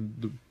 and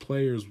the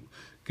players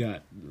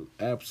got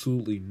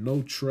absolutely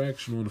no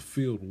traction on the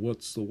field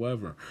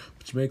whatsoever,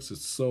 which makes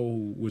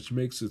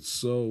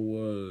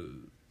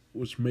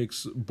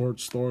Bart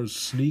Starr's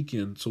sneak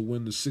in to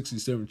win the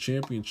 67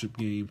 championship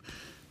game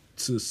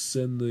to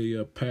send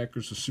the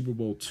Packers to Super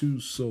Bowl II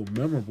so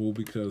memorable,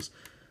 because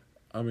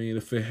I mean,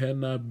 if it had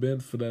not been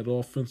for that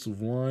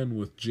offensive line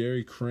with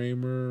Jerry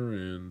Kramer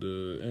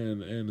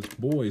and his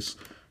boys,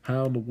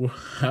 how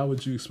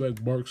would you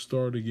expect Bart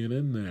Starr to get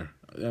in there?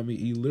 I mean,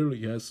 he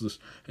literally has to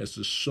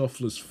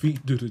shuffle his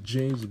feet due to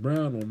James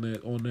Brown on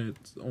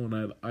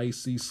that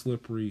icy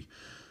slippery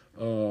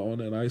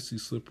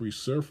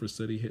surface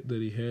that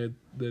he had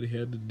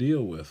to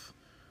deal with.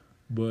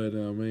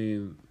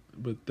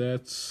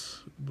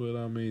 That's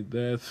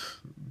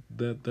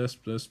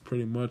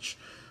pretty much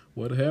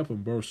what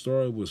happened. Bart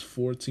Starr was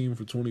 14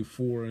 for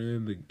 24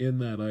 in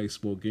that Ice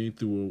Bowl game,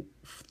 threw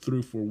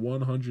for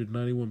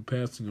 191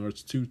 passing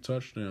yards, 2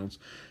 touchdowns,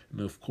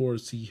 and of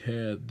course he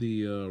had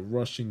the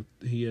rushing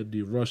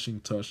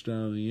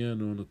touchdown in the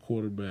end on the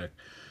quarterback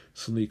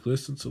sneak.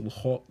 Listen to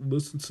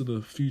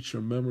the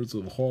future members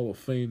of the Hall of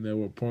Fame that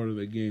were part of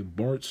the game: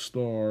 Bart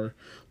Starr,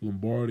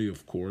 Lombardi,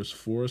 of course,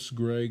 Forrest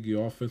Gregg, the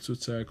offensive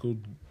tackle,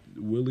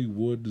 Willie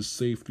Wood, the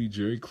safety,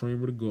 Jerry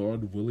Kramer, the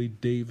guard, Willie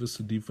Davis,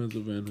 the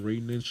defensive end, Ray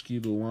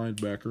Nitschke, the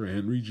linebacker,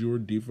 Henry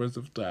Jordan,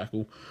 defensive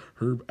tackle,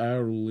 Herb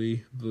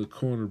Adderley, the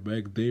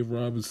cornerback, Dave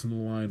Robinson, the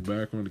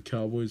linebacker on the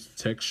Cowboys,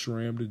 Tex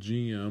Schramm, the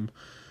GM,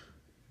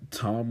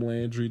 Tom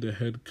Landry, the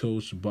head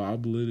coach,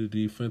 Bob Litt,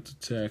 the defensive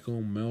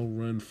tackle, Mel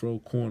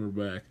Renfro,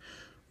 cornerback,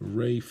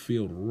 Ray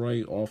Field,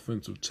 right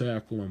offensive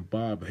tackle, and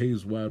Bob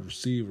Hayes, wide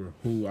receiver,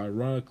 who,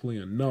 ironically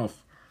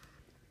enough,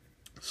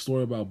 the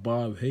story about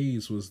Bob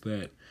Hayes was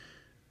that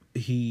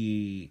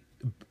they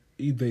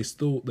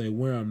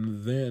wear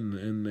him then,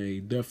 and they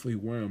definitely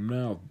wear him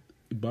now.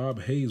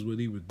 Bob Hayes, what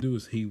he would do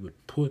is he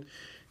would put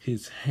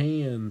his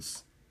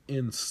hands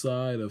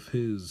inside of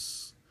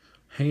his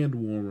hand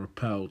warmer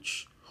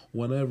pouch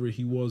whenever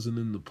he wasn't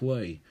in the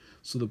play.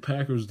 So the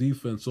Packers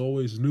defense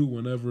always knew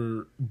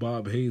whenever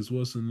Bob Hayes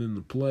wasn't in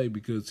the play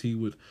because he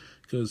would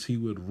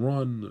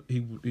run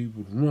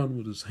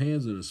with his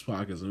hands in his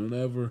pockets, and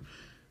whenever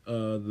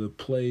the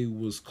play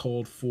was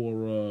called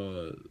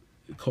for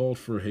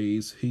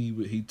Hayes,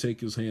 he'd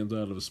take his hands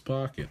out of his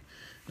pocket,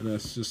 and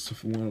that's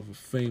just one of the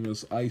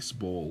famous Ice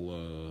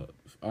Bowl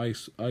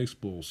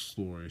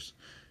stories.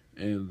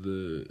 And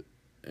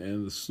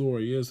the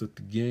story is that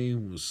the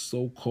game was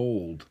so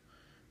cold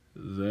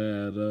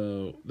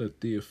that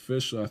the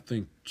official, I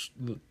think,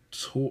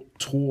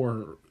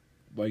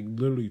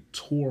 literally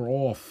tore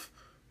off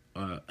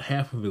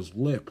half of his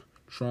lip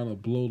trying to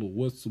blow the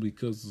whistle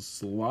because the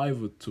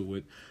saliva to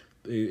it.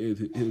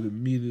 It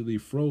immediately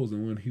froze,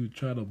 and when he would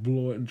try to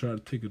blow it and try to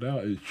take it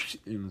out, it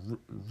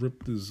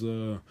ripped his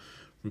lip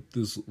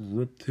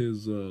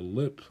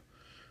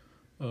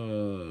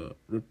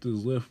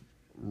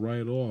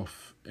right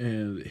off.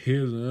 And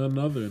here's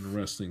another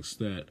interesting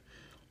stat: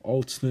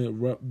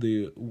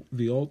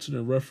 the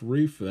alternate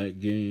referee for that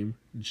game,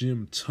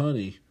 Jim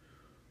Tunney.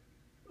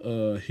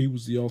 He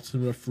was the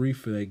alternate referee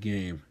for that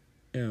game,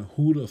 and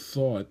who'd have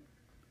thought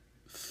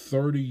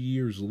 30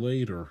 years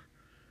later,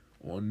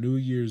 on New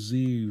Year's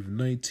Eve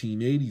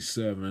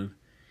 1987,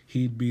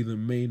 he'd be the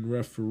main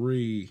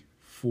referee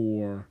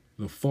for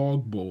the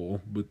Fog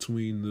Bowl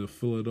between the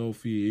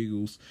Philadelphia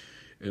Eagles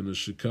and the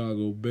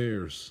Chicago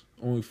Bears.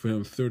 Only for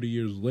him 30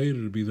 years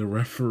later to be the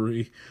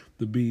referee,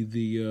 to be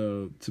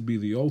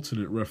the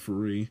alternate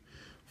referee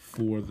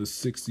for the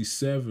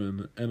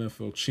 67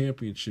 NFL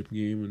Championship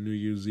game on New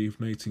Year's Eve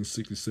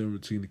 1967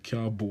 between the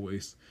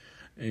Cowboys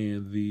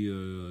and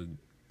the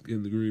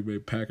Green Bay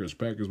Packers.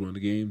 Packers won the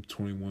game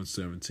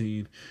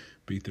 21-17,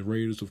 beat the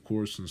Raiders, of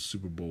course, in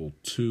Super Bowl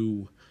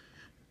II,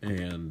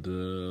 and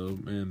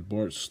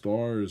Bart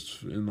Starr is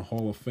in the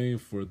Hall of Fame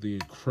for the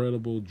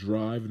incredible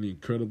drive and the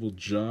incredible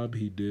job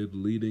he did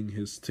leading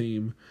his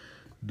team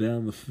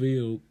down the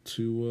field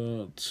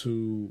to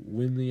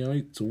win the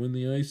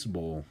Ice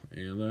Bowl,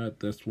 and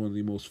that's one of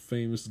the most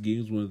famous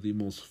games, one of the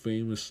most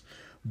famous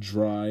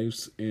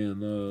drives in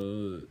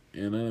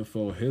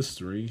NFL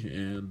history,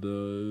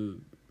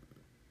 and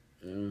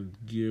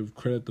give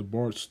credit to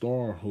Bart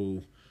Starr,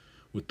 who,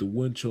 with the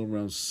wind chill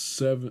around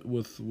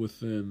with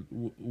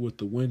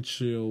the wind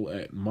chill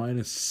at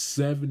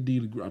 -70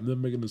 degrees. I'm not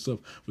making this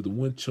up. With the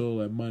wind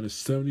chill at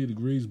 -70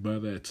 degrees by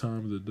that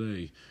time of the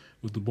day,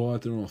 with the ball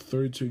out there on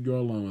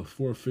 32-yard line with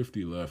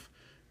 4:50 left,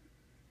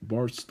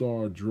 Bart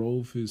Starr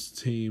drove his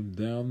team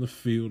down the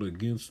field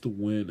against the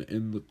wind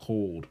in the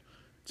cold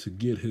to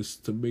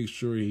make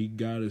sure he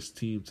got his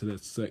team to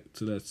that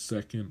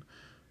second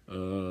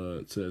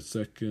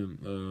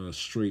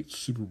straight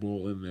Super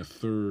Bowl and their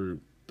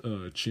third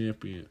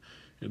champion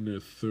in their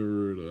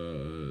third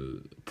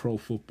pro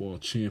football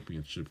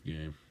championship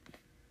game.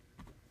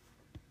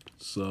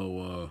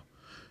 So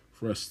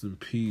rest in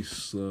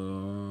peace,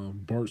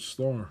 Bart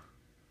Starr.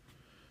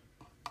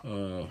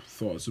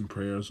 Thoughts and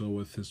prayers are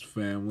with his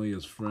family,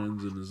 his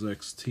friends, and his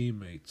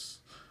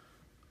ex-teammates.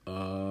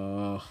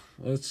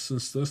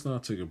 Let's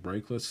not take a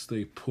break. Let's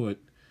stay put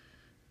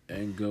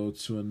and go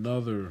to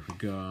another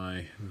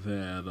guy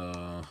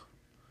that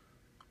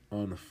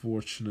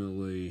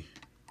unfortunately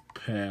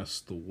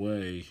passed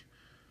away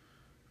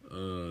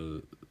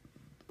on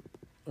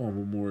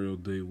Memorial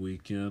Day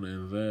weekend,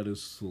 and that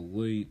is the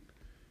late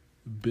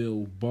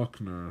Bill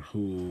Buckner,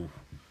 who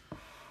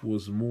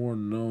was more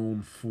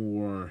known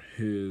for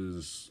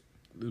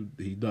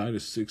he died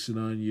at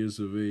 69 years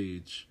of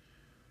age.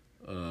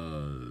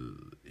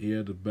 He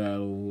had to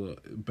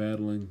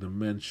battling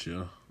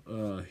dementia.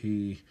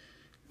 He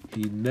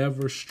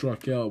never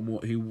struck out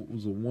more. He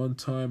was a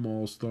one-time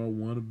All-Star,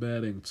 won a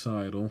batting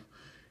title,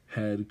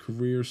 had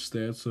career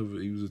stats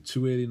he was a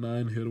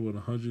 .289 hitter with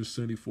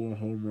 174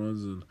 home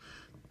runs and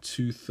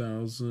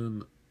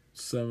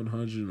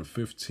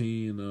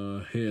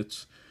 2,715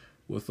 hits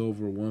with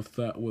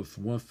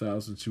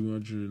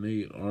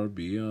 1,208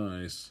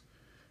 RBIs.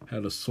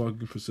 Had a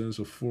slugging percentage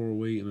of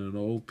 408 and an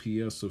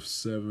OPS of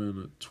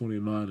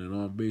 729 and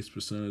on-base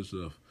percentage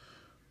of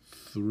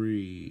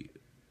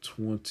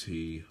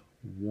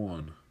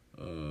 321.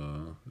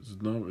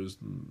 His number is,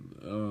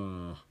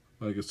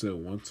 like I said,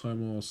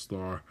 one-time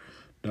All-Star.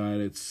 Died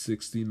at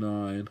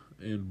 69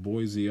 in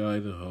Boise,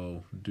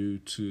 Idaho, due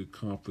to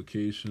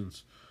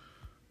complications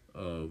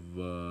of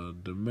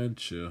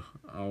dementia.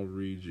 I'll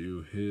read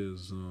you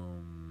his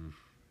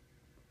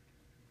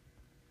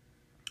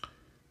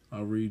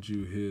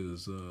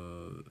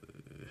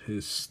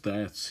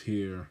stats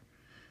here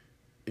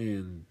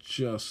in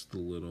just a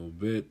little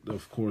bit.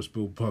 Of course,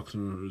 Bill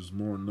Buckner is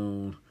more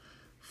known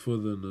for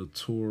the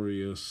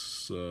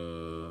notorious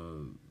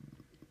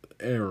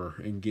error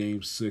in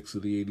Game 6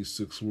 of the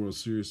 '86 World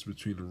Series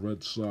between the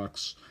Red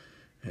Sox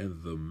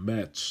and the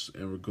Mets.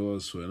 And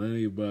regardless of what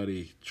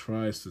anybody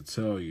tries to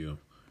tell you,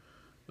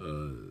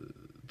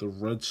 the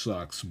Red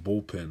Sox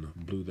bullpen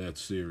blew that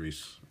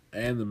series.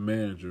 And the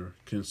manager,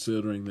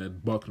 considering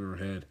that Buckner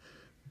had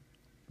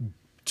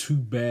two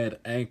bad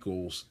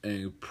ankles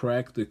and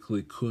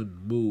practically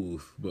couldn't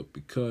move, but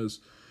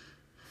because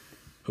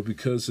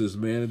his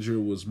manager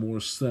was more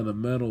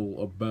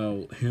sentimental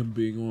about him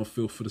being on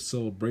field for the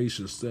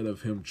celebration instead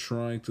of him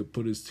trying to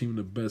put his team in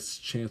the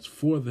best chance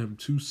for them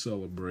to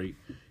celebrate,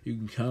 you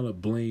can kind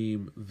of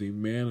blame the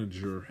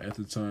manager at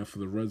the time for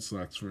the Red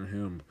Sox for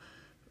him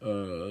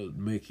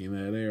making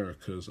that error.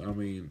 Because, I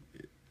mean,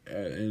 in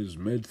his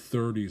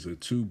mid-30s with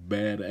two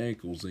bad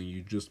ankles, and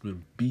you've just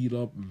been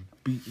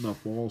beaten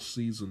up all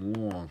season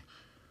long.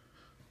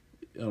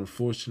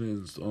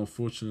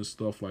 Unfortunate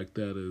stuff like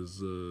that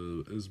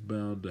is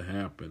bound to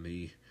happen.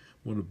 He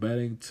won a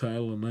batting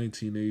title in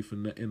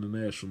 1980 in the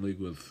National League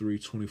with a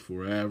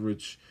 .324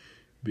 average,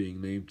 being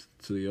named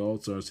to the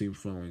All-Star team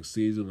following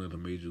season, led the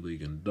Major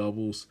League in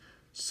doubles,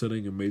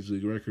 setting a Major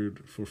League record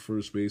for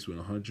first base with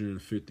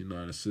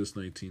 159 assists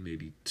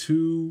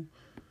 1982.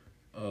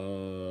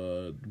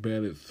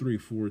 Batted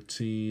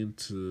 .314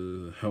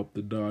 to help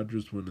the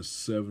Dodgers win a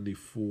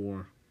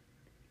 74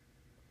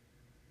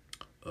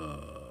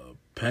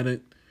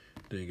 pennant.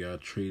 Then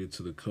got traded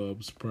to the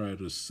Cubs prior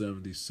to the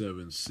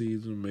 '77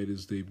 season. Made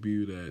his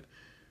debut at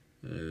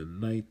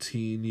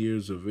 19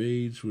 years of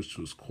age, which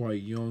was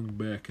quite young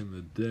back in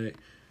the day.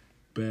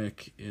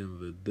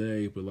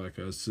 But like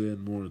I said,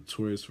 more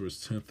notorious for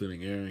his 10th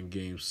inning error in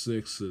Game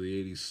 6 of the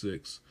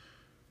 '86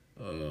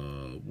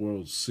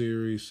 World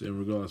Series. And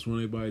regardless, when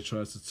anybody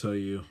tries to tell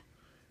you,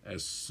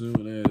 as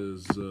soon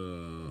as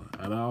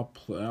and I'll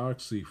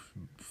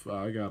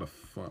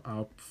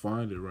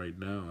find it right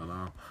now, and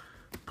I'll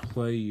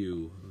play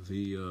you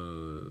the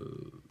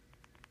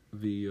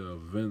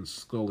Vince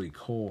Scully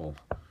call,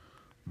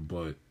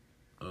 but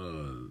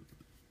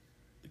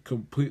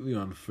completely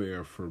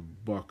unfair for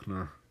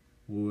Buckner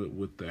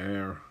with the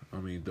air. I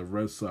mean, the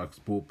Red Sox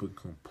bullpen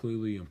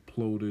completely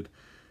imploded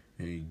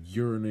and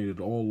urinated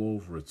all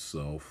over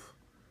itself.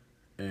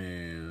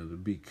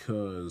 And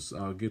because,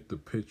 I'll get the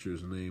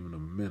pitcher's name in a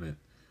minute,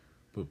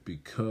 but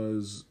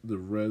because the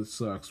Red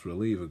Sox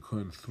reliever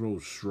couldn't throw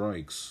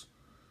strikes,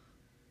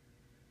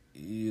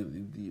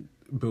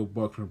 Bill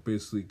Buckner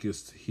basically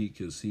gets the heat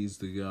because he's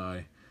the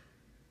guy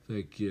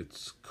that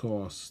gets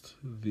cost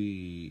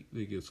the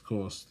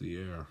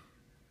air.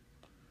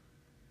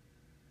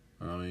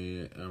 I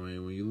mean,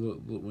 when you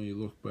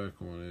look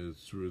back on it,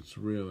 it's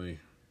really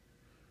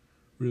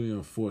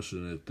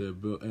unfortunate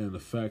that Bill, and the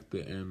fact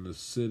that in the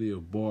city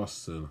of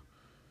Boston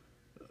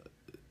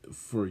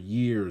for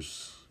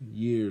years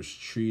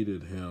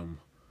treated him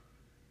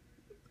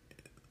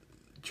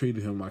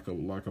like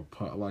a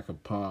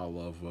pile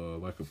of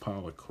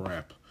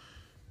crap,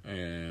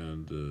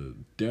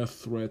 and death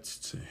threats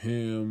to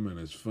him and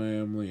his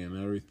family and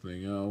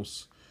everything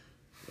else.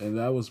 And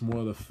that was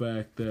more the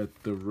fact that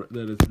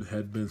it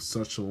had been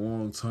such a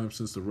long time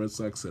since the Red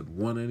Sox had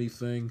won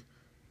anything.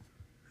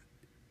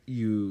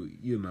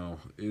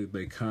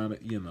 They kind of,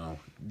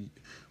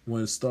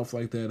 when stuff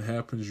like that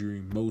happens, your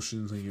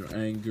emotions and your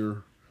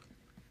anger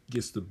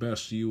gets the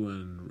best of you,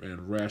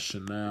 and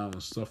rationale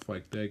and stuff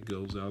like that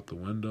goes out the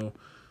window.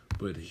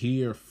 But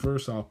here,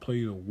 first I'll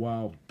play the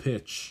wild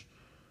pitch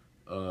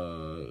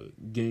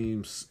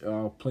games.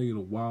 I'll play the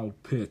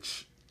wild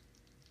pitch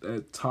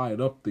that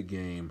tied up the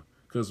game.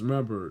 Because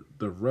remember,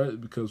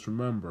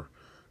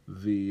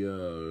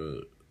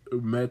 the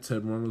Mets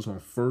had runners on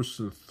first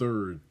and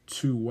third,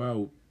 2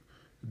 out,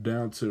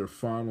 down to their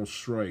final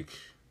strike,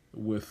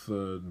 with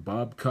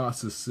Bob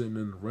Costas sitting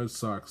in the Red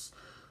Sox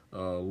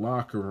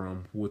locker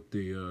room with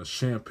the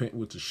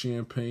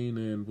champagne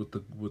and with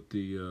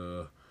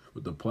the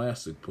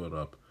plastic put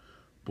up.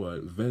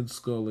 But Vince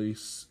Scully,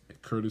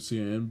 courtesy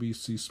of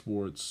NBC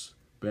Sports,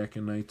 back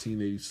in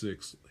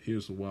 1986.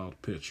 Here's a wild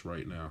pitch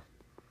right now.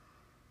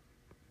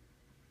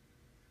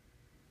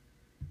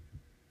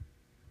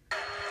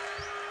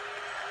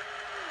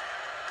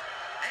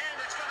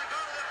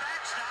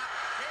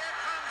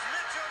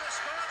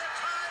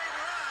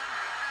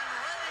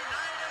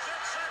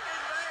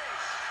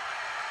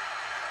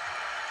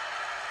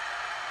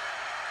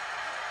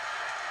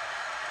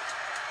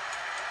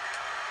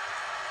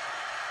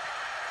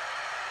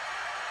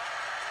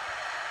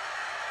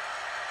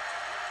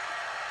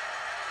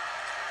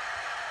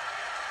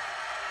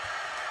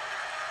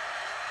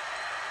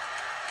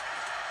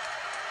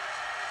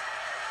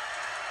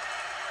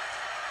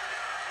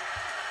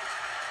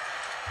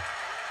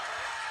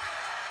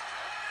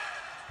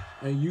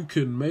 And you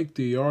can make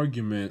the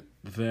argument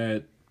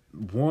that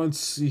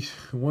once he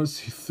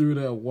threw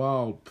that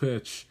wild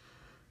pitch,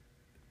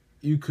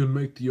 you can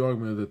make the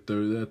argument that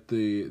the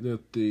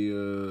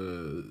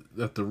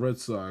Red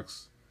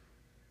Sox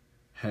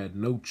had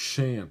no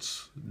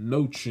chance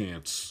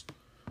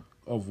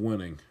of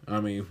winning. I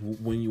mean,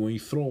 when you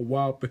throw a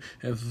wild pitch,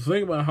 and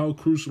think about how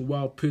crucial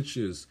wild pitch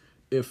is.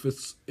 If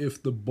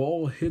the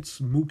ball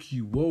hits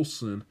Mookie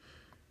Wilson,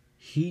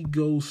 he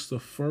goes to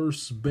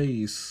first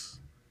base.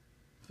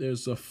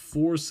 There's a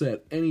force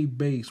at any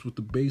base with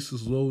the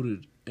bases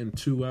loaded and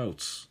 2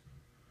 outs.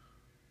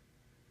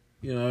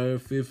 You know,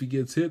 if he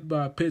gets hit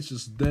by a pitch,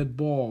 it's a dead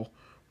ball.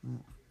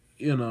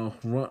 You know,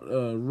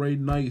 Ray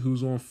Knight,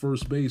 who's on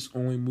first base,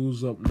 only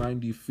moves up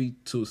 90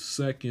 feet to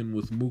second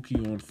with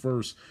Mookie on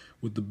first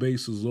with the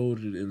bases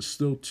loaded and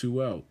still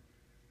 2 out.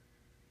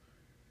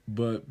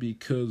 But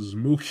because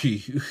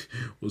Mookie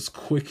was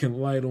quick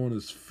and light on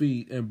his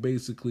feet and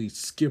basically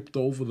skipped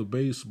over the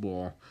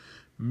baseball,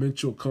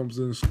 Mitchell comes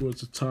in and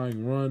scores a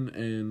tying run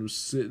and was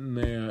sitting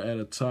there at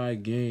a tie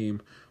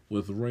game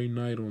with Ray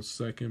Knight on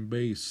second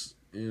base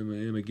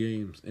in a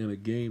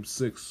game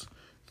 6,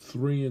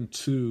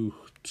 3-2,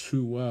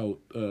 2 out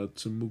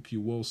to Mookie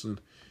Wilson.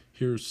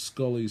 Here's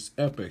Scully's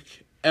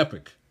epic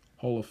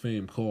Hall of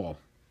Fame call.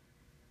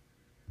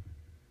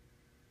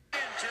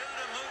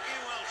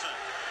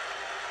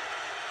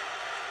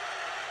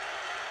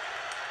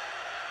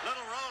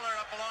 Little roller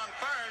up along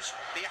first,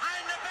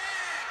 behind the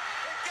bag.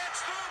 It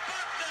gets through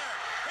Buckner.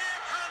 Here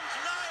comes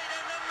Knight,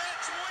 and the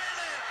Mets win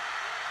it.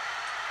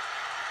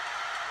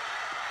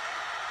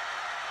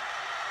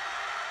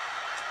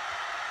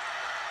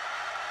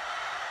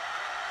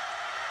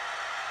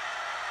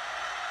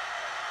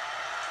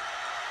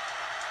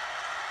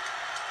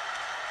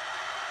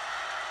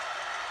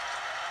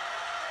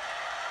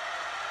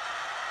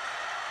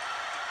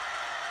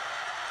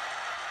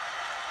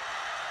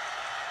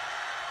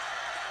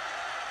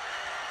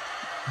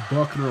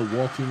 Buckner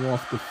walking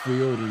off the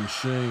field in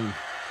shame.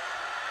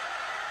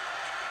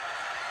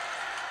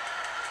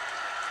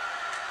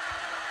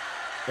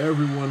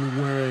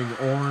 Everyone wearing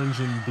orange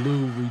and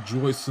blue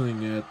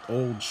rejoicing at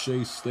Old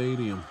Shea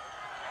Stadium.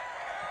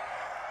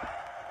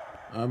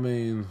 I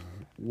mean,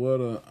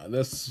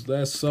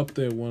 that's up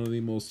there, one of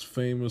the most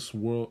famous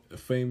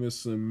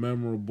and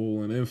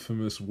memorable and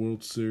infamous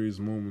World Series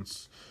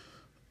moments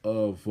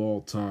of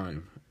all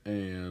time.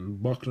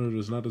 And Buckner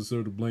does not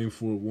deserve the blame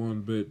for it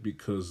one bit,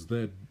 because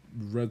that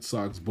Red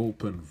Sox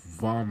bullpen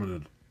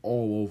vomited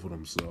all over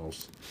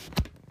themselves,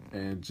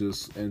 and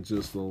just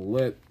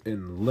let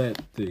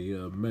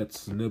the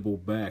Mets nibble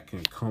back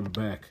and come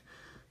back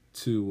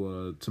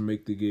to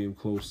make the game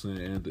close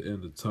and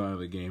to tie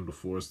the game to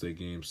force that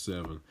Game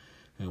 7.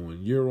 And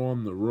when you're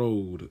on the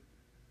road,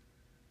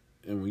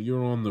 and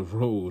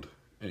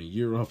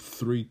you're up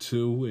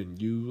 3-2, and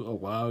you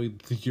allow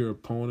your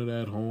opponent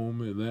at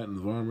home in that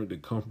environment to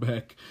come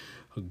back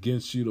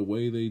against you the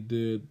way they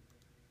did,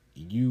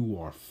 you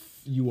are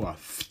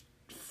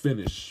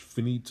finished,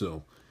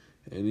 finito.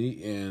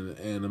 And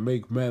to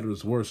make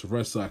matters worse, the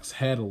Red Sox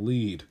had a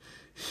lead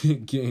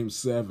in Game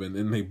 7,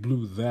 and they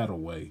blew that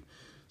away.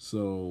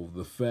 So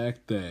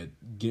even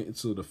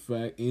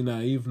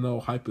though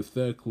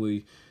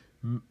hypothetically,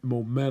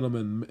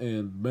 momentum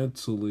and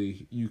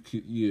mentally,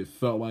 you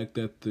felt like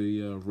that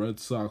the Red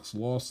Sox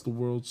lost the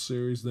World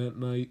Series that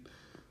night,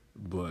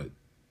 but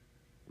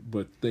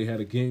they had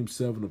a Game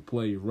 7 to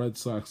play. Red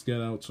Sox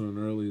got out to an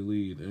early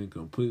lead and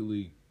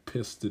completely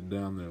pissed it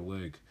down their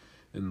leg,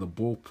 and the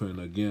bullpen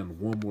again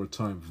one more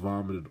time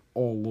vomited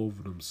all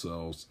over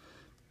themselves,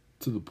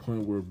 to the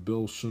point where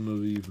Bill shouldn't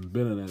have even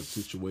been in that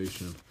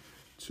situation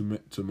to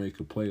make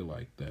a play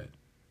like that.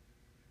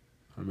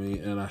 I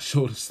mean, and I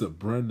showed this to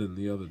Brendan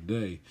the other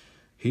day.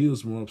 He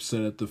was more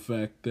upset at the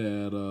fact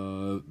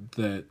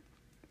that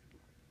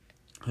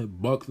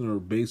Buckner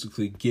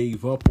basically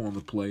gave up on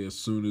the play as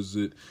soon as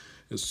it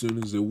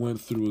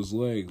went through his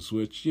legs,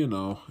 which, you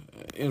know,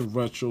 in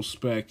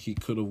retrospect, he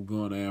could have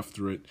gone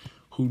after it.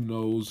 Who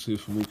knows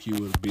if Mookie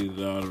would have beat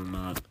it out or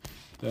not.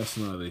 That's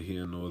neither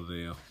here nor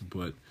there.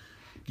 But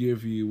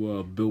give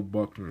you Bill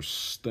Buckner's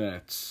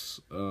stats.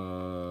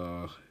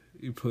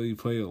 He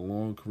played a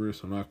long career,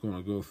 so I'm not going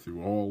to go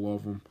through all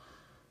of them.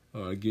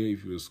 I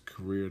gave you his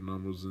career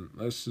numbers, and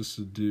let's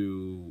just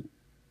do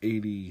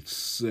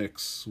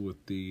 86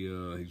 with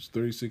the he was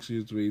 36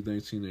 years of age,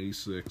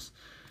 1986.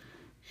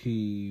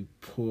 He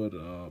put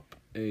up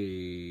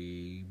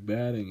a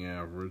batting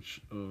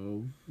average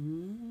of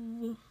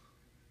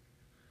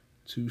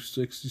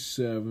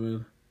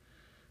 267,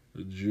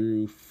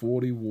 drew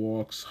 40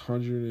 walks,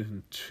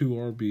 102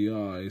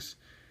 RBIs,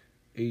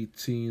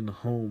 18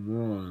 home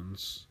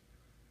runs,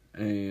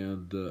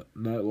 and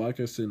not, like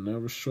I said,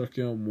 never struck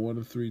out more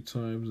than 3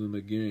 times in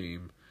the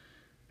game.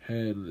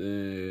 Had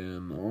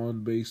an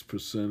on-base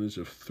percentage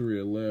of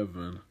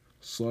 .311,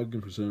 slugging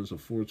percentage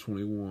of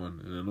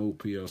 .421, and an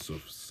OPS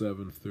of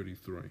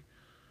 .733.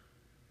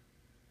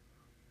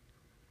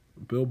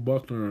 Bill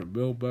Buckner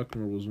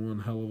was one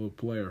hell of a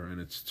player,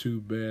 and it's too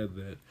bad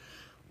that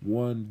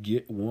one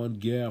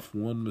gaffe,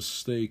 one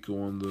mistake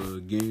on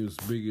the game's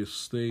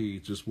biggest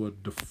stage is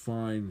what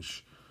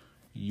defines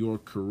your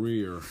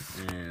career,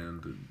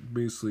 and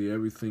basically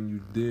everything you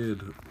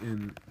did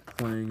in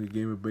playing the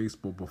game of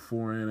baseball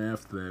before and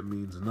after that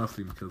means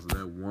nothing because of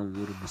that one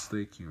little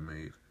mistake you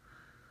made.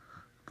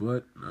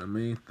 But I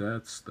mean,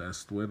 that's the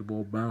way the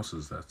ball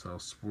bounces. That's how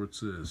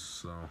sports is.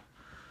 So,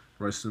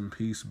 rest in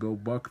peace, Bill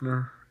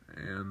Buckner.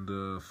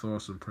 And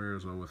thoughts and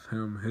prayers are with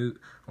him,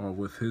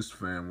 with his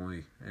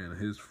family and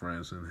his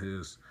friends and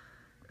his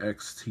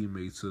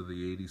ex-teammates of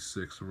the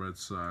 '86 Red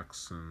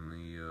Sox and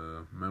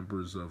the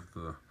members of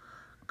the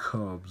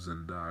Cubs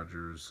and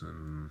Dodgers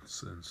and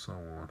so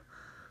on.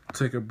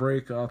 Take a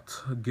break. I'll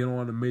get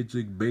on to Major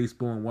League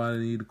Baseball and why they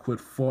need to quit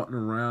farting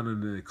around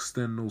and then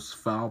extend those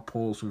foul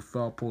poles from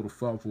foul pole to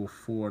foul pole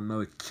before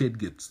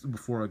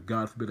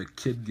God forbid, a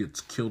kid gets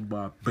killed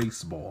by a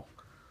baseball.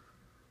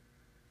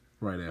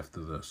 Right after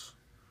this.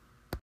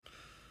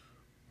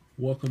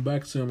 Welcome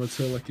back to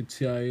Amateur Like a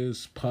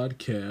TIS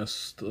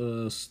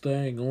podcast.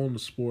 Staying on the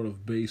sport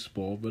of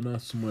baseball, but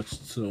not so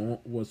much to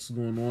what's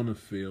going on in the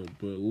field,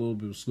 but a little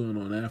bit what's going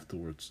on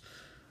afterwards.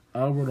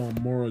 Albert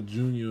Almora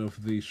Jr.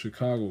 of the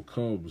Chicago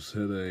Cubs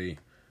hit a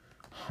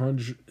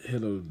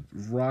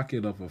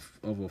rocket of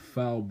a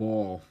foul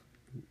ball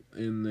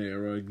in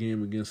their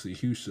game against the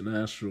Houston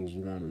Astros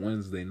on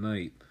Wednesday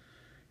night.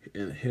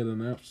 And hit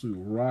an absolute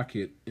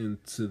rocket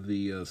into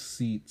the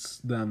seats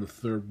down the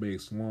third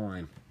base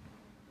line.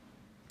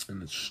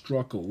 And it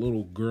struck a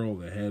little girl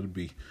that had to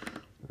be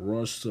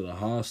rushed to the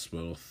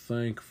hospital.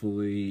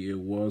 Thankfully, it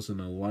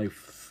wasn't a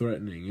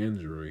life-threatening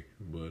injury.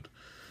 But,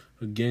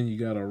 again, you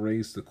got to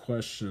raise the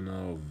question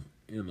of,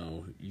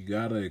 you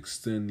got to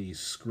extend these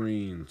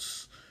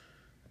screens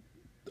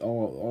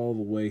all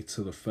the way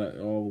to the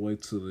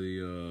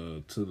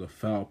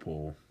foul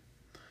pole.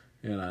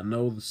 And I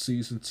know the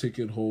season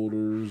ticket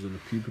holders and the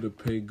people that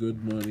pay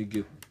good money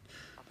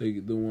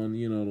the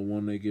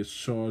one that gets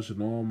charged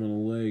an arm and a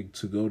leg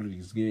to go to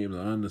these games.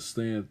 I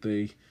understand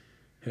they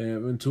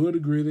have, and to a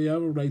degree, they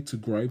have a right to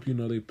gripe.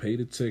 They pay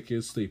the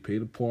tickets, they pay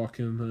the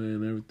parking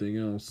and everything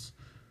else.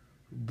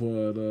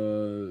 But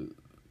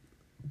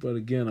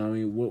again, I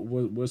mean,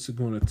 what's it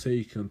going to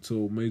take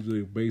until Major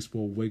League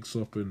Baseball wakes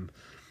up and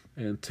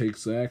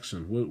takes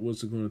action?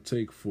 What's it going to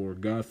take for,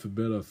 God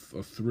forbid, a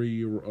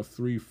 3,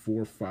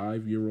 4,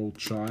 5-year-old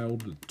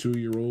child, a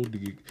 2-year-old to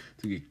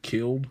get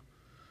killed,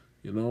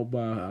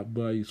 by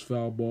these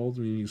foul balls?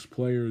 I mean, these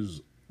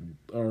players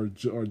are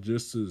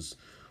just as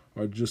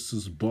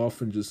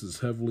buff and just as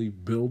heavily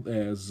built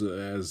as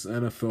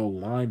NFL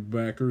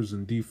linebackers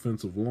and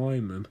defensive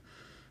linemen,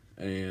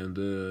 and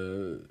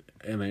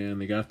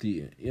they got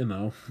the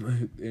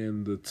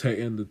and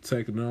the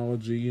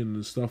technology and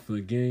the stuff in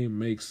the game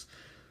makes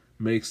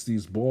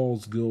these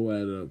balls go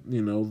at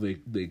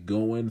they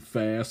go in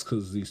fast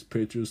because these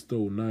pitchers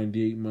throw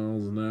 98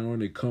 miles an hour,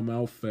 and they come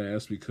out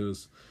fast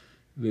because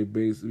we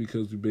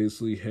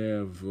basically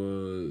have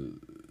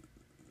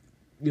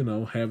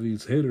have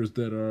these hitters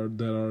that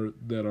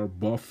are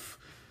buff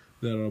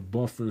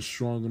and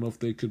strong enough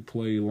they could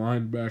play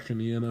linebacker in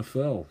the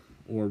NFL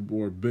or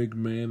big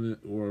man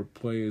or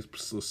play as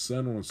a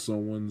center on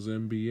someone's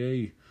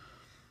NBA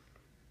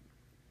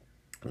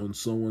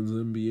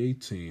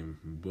team,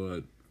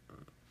 but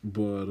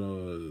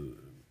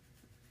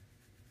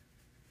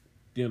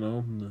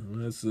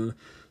it's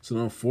an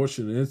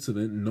unfortunate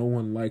incident. No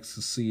one likes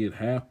to see it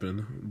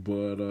happen,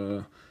 but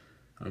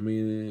I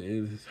mean,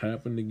 it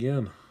happened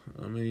again.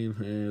 I mean,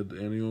 and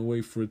the only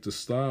way for it to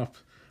stop,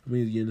 I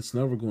mean, it's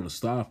never going to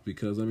stop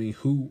because, I mean,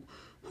 who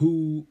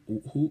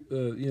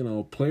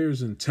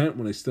players' intent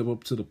when they step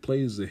up to the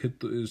plate is to hit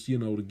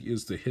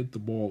the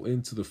ball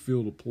into the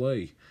field of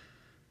play.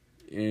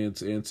 And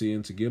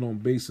to get on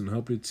base and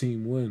help your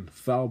team win.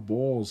 Foul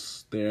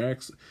balls, they're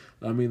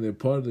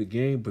part of the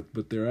game,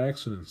 but they're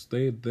accidents.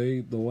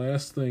 The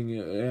last thing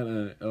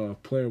a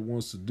player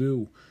wants to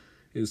do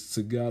is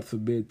to, God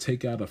forbid,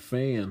 take out a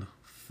fan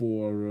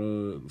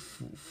for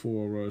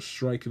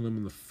striking them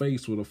in the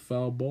face with a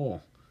foul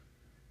ball.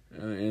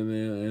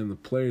 And the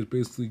players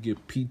basically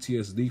get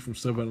PTSD from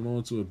stepping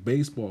onto a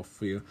baseball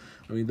field.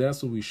 I mean,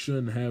 that's what we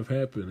shouldn't have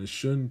happen. It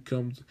shouldn't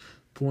come to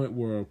point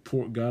where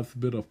God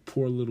forbid, a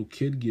poor little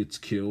kid gets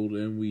killed,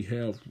 and we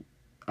have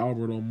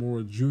Albert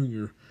Almora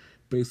Jr.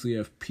 basically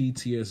have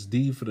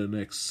PTSD for the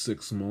next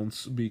 6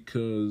 months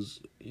because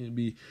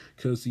he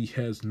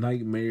has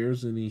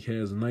nightmares and he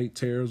has night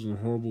terrors and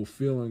horrible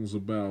feelings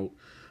about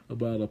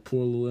a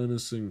poor little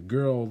innocent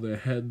girl that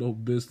had no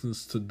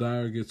business to die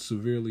or get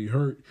severely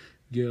hurt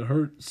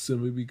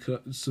simply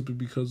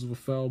because of a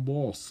foul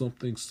ball,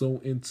 something so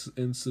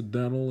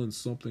incidental and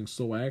something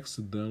so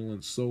accidental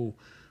and so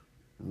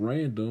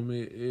random.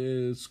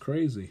 It's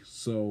crazy.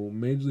 So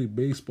Major League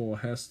Baseball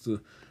has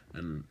to,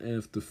 and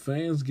if the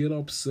fans get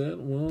upset,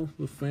 well,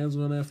 the fans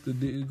are gonna have to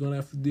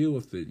deal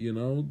with it.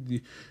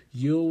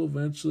 You'll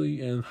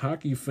eventually, and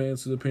hockey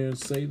fans to the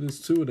parents say this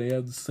too. They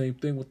have the same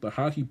thing with the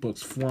hockey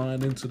pucks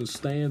flying into the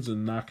stands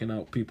and knocking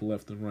out people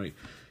left and right.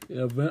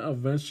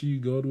 Eventually, you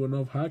go to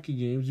enough hockey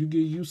games, you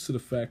get used to the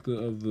fact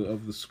of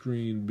the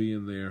screen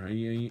being there,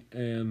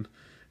 and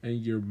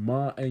and your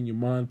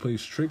mind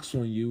plays tricks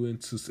on you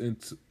into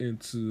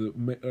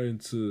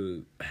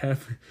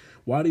having.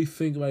 Why do you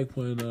think like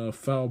when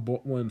foul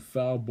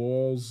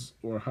balls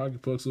or hockey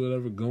pucks or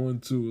whatever go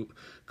into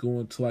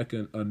like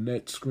a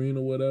net screen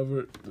or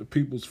whatever, the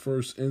people's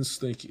first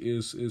instinct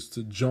is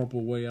to jump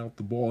away out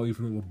the ball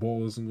even though the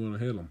ball isn't going to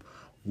hit them?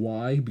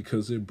 Why?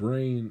 Because their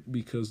brain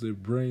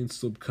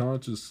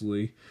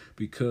subconsciously,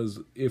 because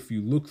if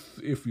you look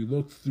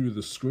through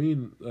the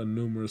screen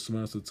numerous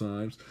amounts of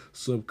times,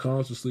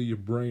 subconsciously your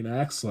brain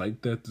acts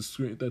like that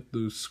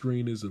the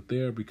screen isn't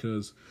there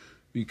because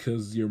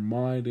your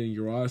mind and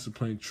your eyes are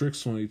playing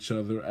tricks on each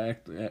other,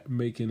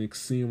 making it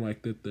seem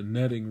like that the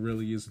netting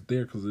really isn't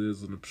there because it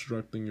isn't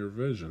obstructing your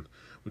vision.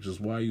 Which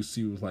is why you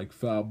see with like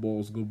foul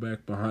balls go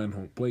back behind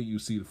home plate, you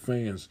see the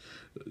fans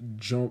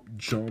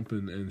jump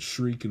and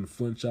shriek and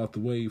flinch out the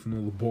way, even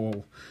though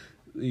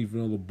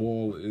the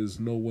ball is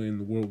no way in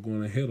the world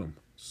going to hit them.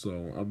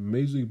 So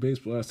Major League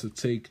Baseball has to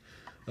take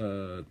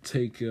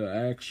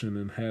action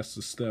and has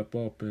to step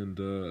up,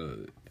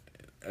 and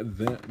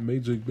that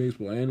Major League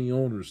Baseball, any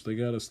owners, they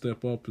got to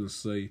step up and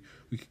say,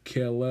 we could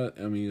care less.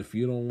 I mean, if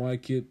you don't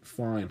like it,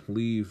 fine,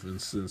 leave and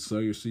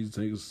sell your season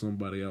tickets to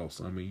somebody else.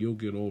 I mean, you'll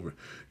get over it.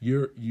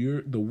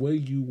 The way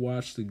you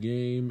watch the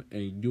game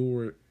and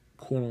your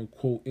quote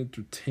unquote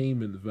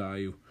entertainment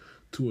value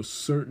to a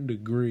certain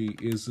degree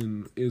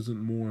isn't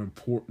more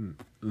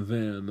important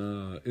than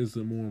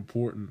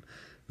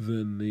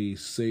the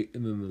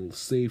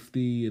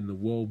safety and the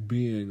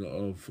well-being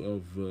of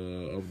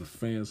the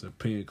fans that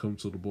pay and come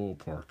to the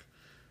ballpark.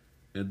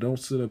 And don't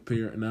sit up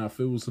here. Now, if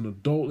it was an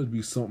adult, it'd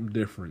be something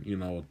different.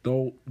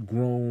 Adult,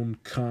 grown,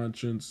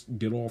 conscience,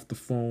 get off the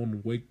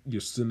phone, you're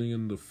sitting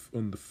in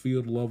the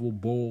field level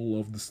bowl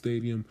of the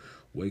stadium,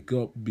 wake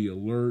up, be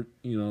alert.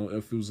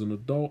 If it was an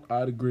adult,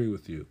 I'd agree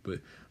with you. But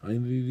I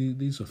mean,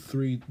 these are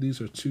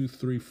 2,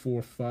 3,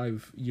 4,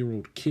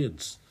 5-year-old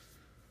kids.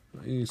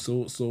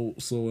 So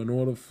in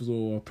order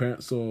for a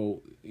parent,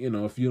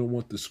 if you don't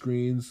want the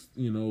screens,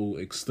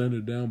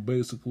 extended down,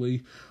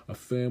 basically a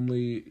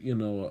family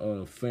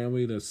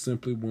that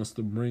simply wants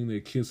to bring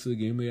their kids to the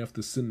game, they have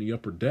to sit in the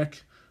upper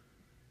deck,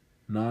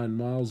 9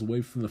 miles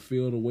away from the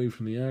field, away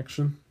from the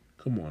action.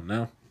 Come on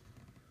now.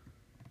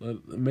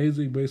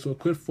 Major League Baseball,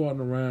 quit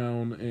farting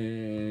around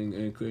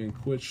and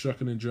quit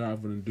shucking and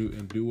jiving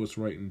and do what's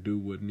right and do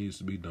what needs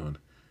to be done.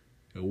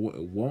 It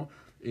won't.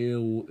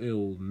 It'll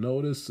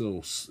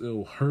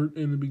hurt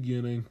in the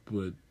beginning,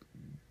 but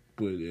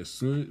you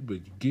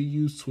get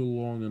used to it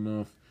long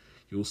enough,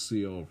 you'll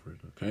see over it.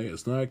 Okay,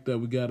 it's not like that.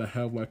 We gotta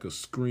have like a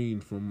screen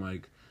from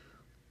like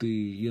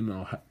the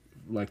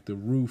like the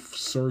roof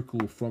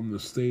circle from the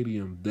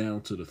stadium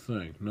down to the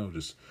thing. No,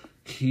 just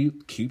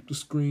keep the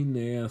screen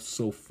there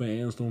so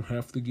fans don't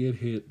have to get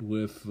hit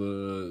with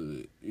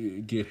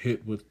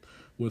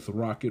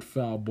rocket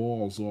foul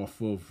balls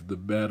off of the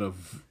bat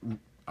of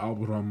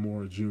Albert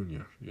Almora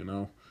Jr.,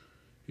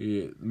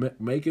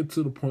 make it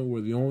to the point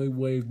where the only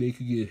way they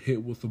could get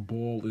hit with the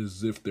ball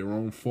is if their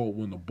own fault.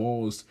 When the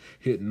ball is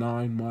hit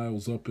 9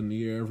 miles up in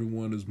the air,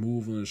 everyone is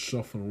moving and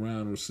shuffling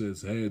around or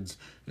says heads,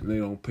 and they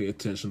don't pay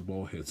attention. The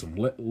ball hits them.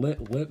 Let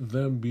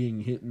them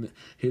being hit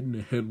in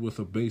the head with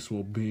a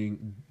baseball be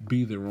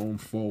their own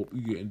fault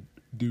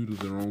due to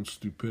their own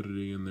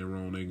stupidity and their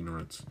own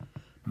ignorance.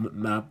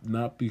 Not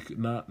via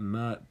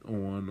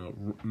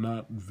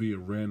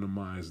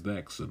randomized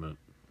accident.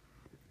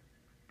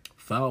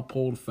 Foul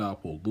pole to foul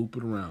pole, loop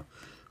it around.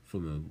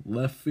 From the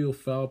left field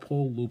foul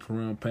pole, loop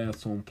around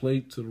past home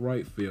plate to the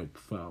right field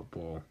foul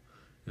pole.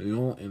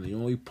 And the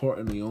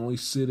only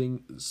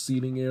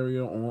seating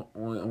area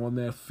on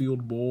that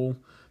field bowl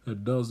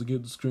that does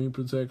get the screen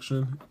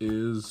protection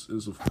is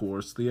of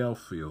course the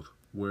outfield,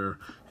 where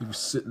if you're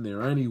sitting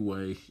there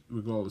anyway,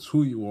 regardless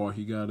who you are,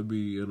 you got to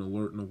be in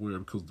alert and aware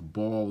because the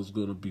ball is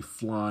going to be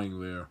flying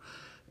there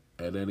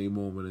at any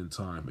moment in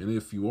time. And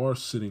if you are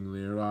sitting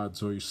there,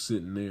 odds are you're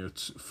sitting there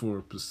for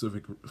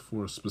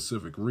a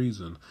specific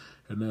reason,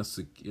 and that's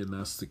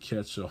to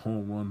catch a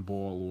home run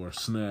ball or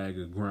snag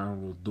a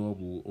ground rule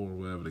double or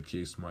whatever the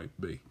case might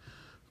be.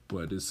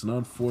 But it's an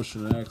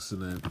unfortunate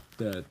accident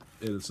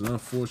it's an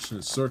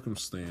unfortunate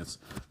circumstance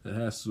that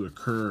has to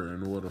occur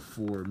in order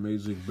for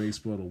Major League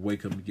Baseball to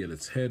wake up and get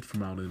its head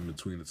from out in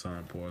between the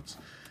time parts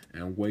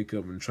and wake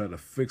up and try to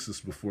fix this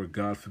before,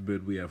 God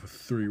forbid, we have a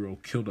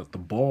 3-year-old killed at the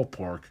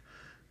ballpark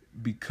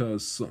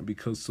because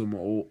some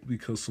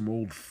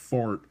old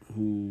fart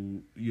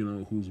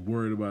who's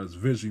worried about his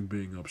vision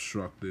being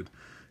obstructed,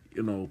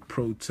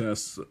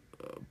 protests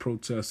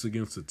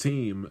against the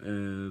team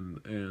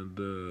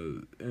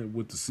and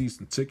with the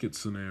season ticket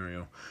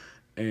scenario,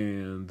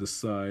 and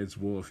decides,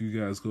 well, if you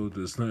guys go to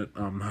this net,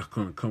 I'm not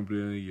going to come to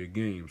any of your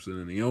games. And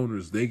then the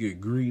owners, they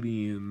get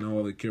greedy and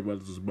all they care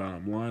about is the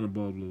bottom line and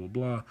blah, blah, blah,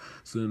 blah.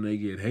 So then they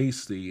get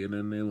hasty and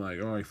then they're like,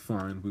 all right,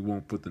 fine, we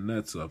won't put the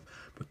nets up.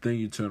 But then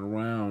you turn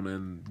around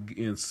and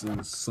in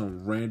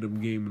some random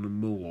game in the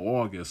middle of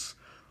August,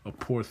 a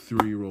poor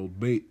 3-year-old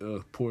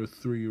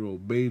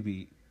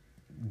baby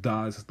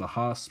dies at the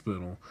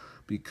hospital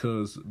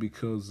because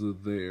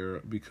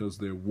their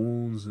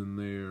wounds and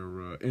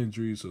their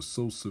injuries are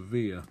so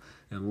severe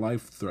and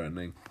life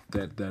threatening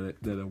that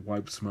it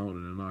wipes them out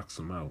and it knocks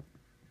them out.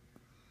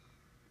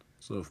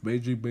 So if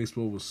Major League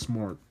Baseball was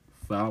smart,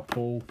 foul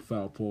pole,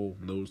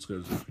 notice,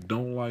 because if you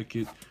don't like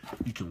it,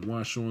 you can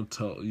watch on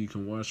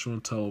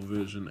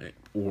television,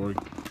 or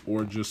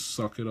just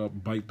suck it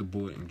up, bite the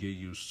bullet, and get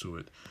used to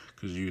it.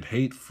 Because you'd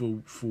hate for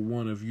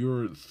one of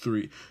your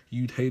three.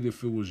 You'd hate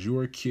if it was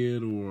your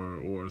kid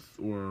or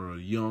a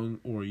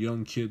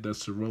young kid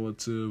that's a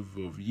relative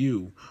of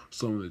you,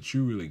 someone that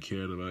you really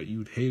cared about.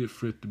 You'd hate it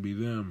for it to be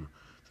them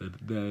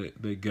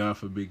that God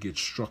forbid get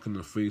struck in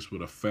the face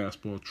with a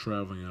fastball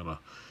traveling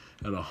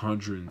at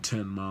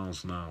 110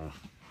 miles an hour.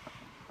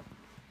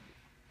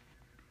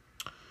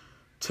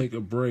 Take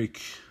a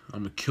break.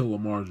 I'm going to kill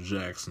Lamar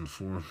Jackson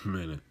for a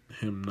minute.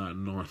 Him not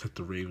knowing that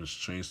the Ravens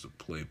changed the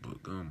playbook.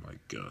 Oh my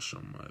gosh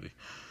almighty.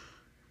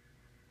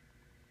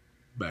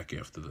 Back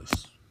after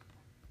this.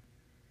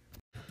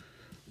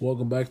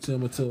 Welcome back to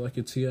Amateur Like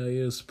a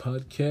TIS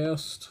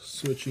podcast.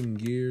 Switching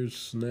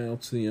gears now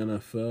to the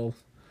NFL.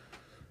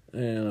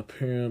 And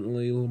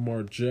apparently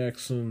Lamar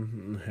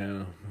Jackson,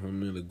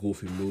 I'm in a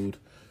goofy mood.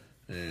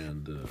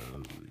 And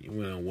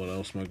what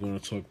else am I going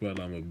to talk about?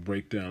 I'm going to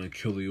break down and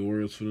kill the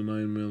Orioles for the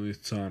 9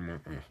 millionth time.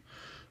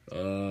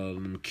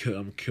 I'm going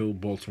to kill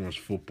Baltimore's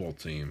football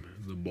team,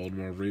 the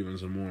Baltimore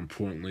Ravens, and more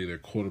importantly, their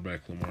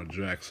quarterback, Lamar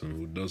Jackson,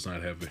 who does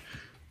not have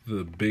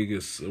the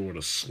biggest or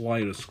the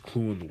slightest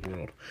clue in the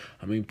world.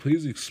 I mean,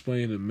 please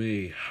explain to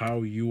me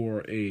how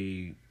you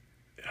the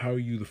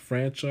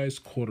franchise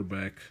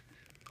quarterback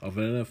of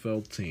an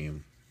NFL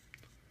team,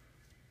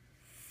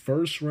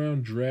 first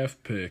round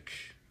draft pick,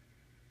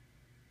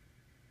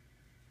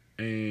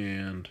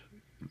 and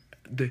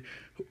the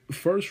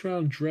first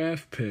round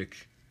draft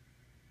pick,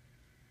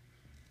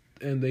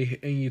 and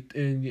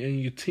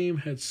your team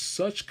had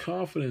such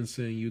confidence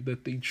in you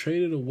that they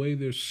traded away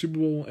their Super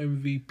Bowl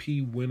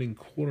MVP winning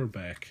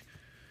quarterback.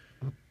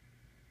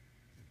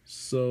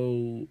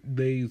 So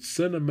they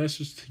send a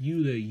message to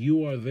you that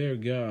you are their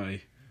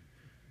guy.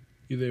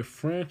 You're their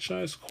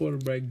franchise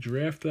quarterback,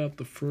 drafted out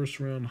the first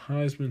round,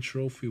 Heisman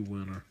Trophy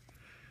winner.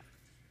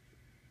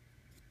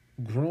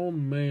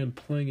 Grown man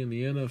playing in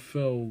the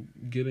NFL,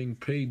 getting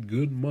paid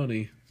good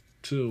money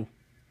too.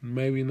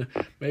 Maybe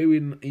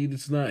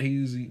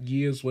he's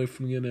years away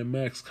from getting that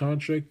max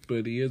contract,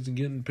 but he isn't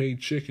getting paid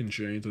chicken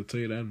change, I'll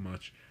tell you that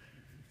much.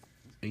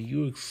 And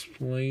you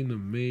explain to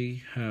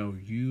me how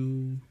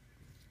you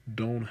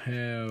don't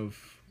have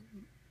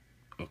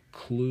a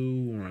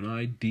clue or an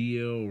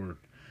idea, or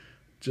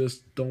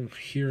just don't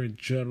hear in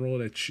general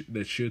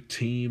that your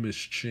team is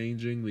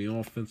changing the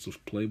offensive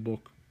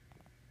playbook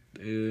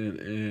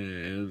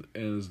and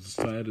has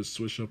decided to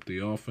switch up the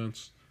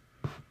offense.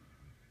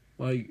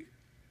 Like,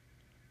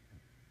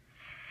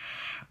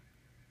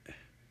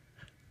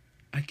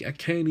 I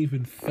can't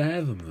even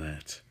fathom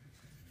that.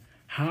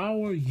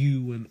 How are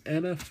you an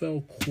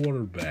NFL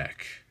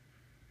quarterback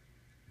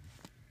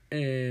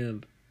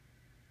and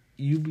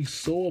you be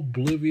so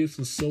oblivious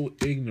and so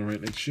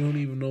ignorant that you don't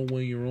even know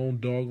when your own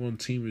doggone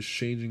team is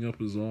changing up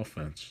his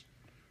offense?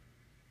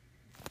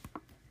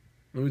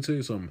 Let me tell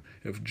you something.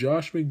 If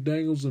Josh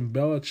McDaniels and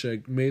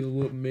Belichick made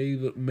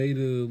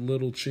a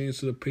little change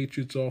to the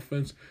Patriots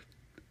offense,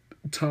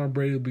 Tom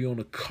Brady will be on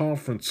a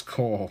conference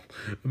call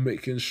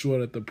making sure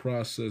that the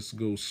process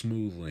goes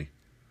smoothly.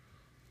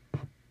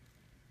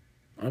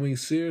 I mean,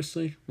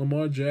 seriously,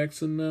 Lamar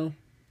Jackson now?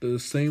 The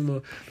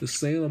same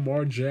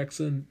Lamar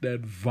Jackson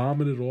that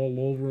vomited all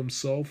over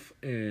himself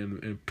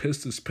and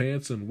pissed his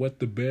pants and wet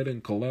the bed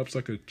and collapsed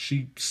like a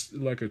cheap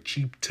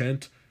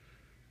tent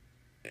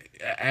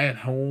at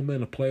home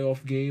in a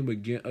playoff game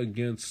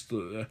against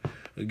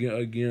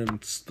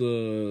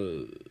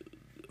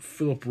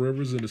Phillip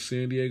Rivers and the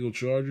San Diego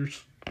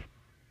Chargers.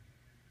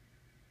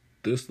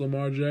 This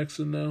Lamar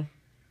Jackson now?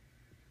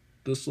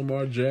 This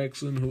Lamar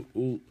Jackson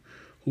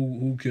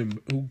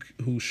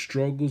who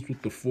struggles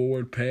with the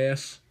forward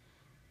pass,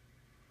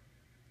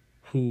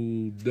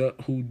 who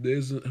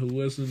doesn't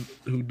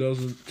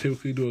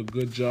typically do a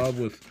good job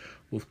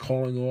with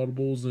calling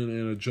audibles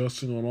and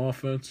adjusting on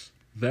offense.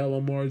 That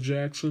Lamar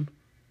Jackson.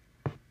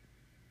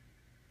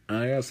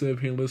 I gotta sit up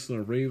here and listen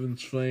to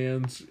Ravens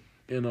fans,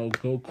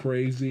 go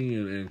crazy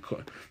and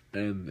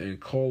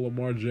call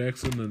Lamar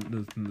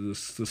Jackson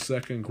the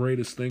second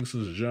greatest thing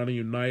since Johnny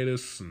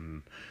Unitas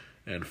and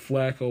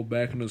Flacco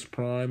back in his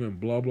prime and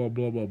blah, blah,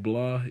 blah, blah,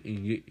 blah.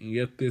 And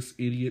yet this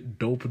idiot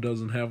dope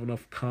doesn't have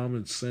enough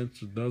common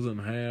sense, doesn't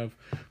have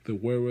the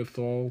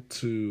wherewithal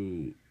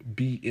to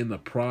be in the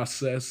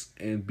process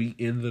and be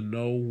in the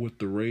know with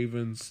the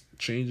Ravens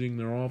changing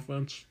their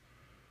offense.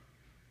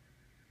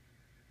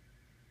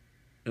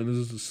 And this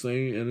is the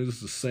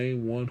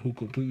same one who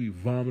completely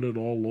vomited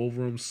all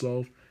over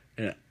himself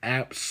and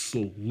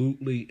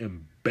absolutely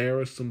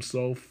embarrassed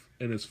himself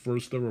in his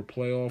first ever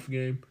playoff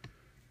game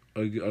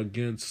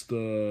against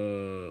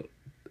L.A.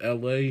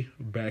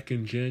 back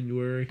in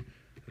January.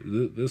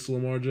 This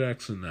Lamar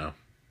Jackson now.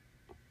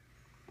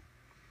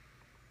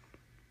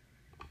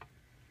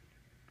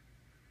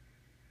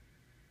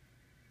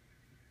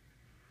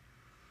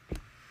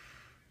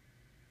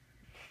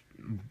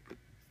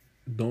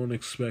 don't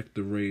expect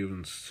the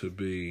Ravens to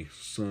be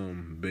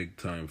some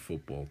big-time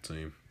football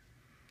team.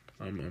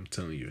 I'm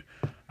telling you.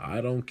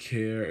 I don't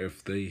care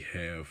if they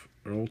have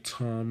Earl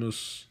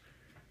Thomas,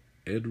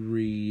 Ed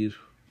Reed,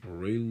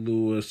 Ray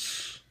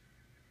Lewis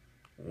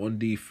on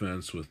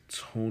defense with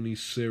Tony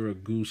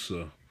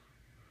Siragusa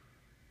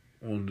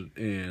and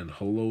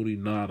Haloti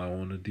Ngata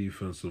on the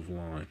defensive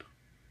line.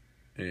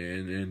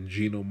 And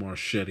Gino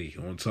Marchetti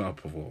on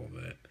top of all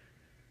that.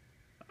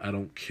 I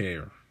don't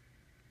care.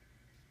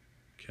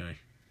 Okay?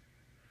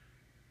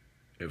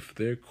 If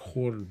their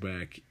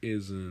quarterback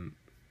isn't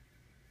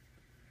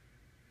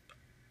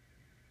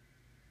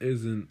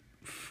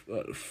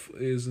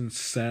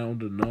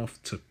sound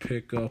enough to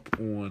pick up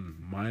on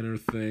minor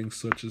things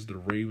such as the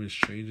Ravens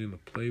changing the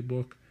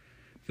playbook,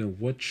 then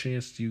what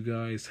chance do you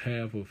guys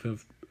have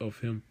of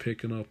him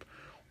picking up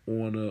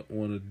on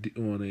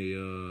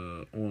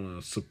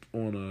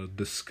a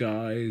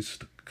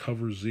disguised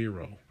cover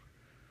zero,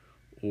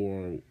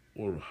 or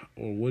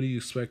what do you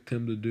expect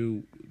him to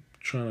do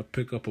trying to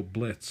pick up a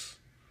blitz,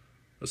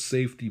 a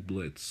safety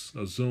blitz,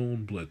 a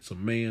zone blitz, a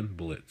man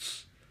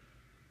blitz,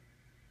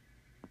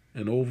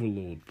 an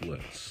overload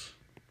blitz,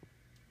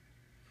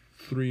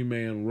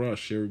 3-man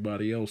rush,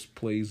 everybody else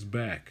plays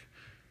back.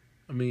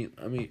 I mean,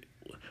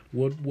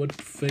 what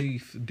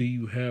faith do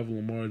you have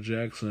Lamar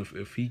Jackson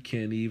if he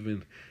can't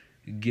even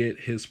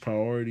get his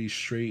priorities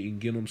straight and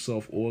get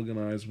himself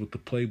organized with the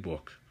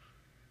playbook?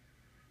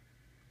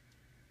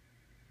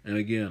 And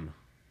again,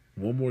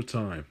 one more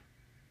time,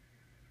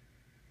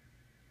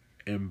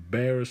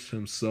 embarrass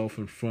himself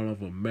in front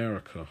of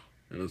America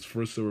in his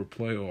first ever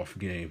playoff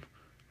game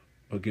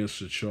against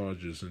the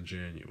Chargers in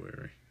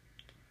January.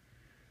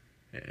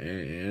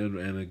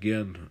 And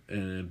again,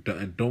 and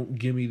don't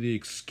give me the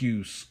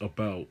excuse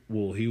about,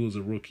 well, he was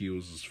a rookie, it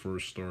was his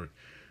first start.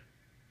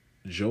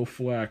 Joe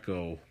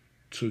Flacco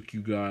took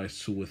you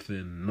guys to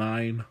within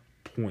 9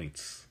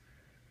 points.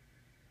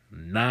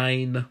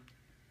 9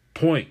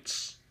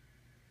 points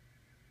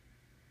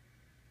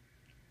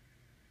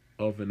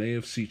of an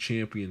AFC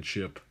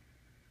championship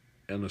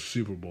and a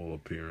Super Bowl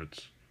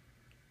appearance.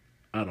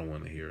 I don't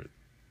want to hear it.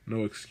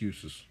 No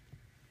excuses.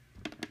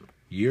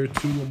 Year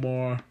 2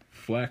 Lamar,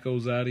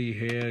 Flacco's out of your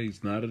hair.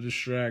 He's not a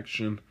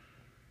distraction.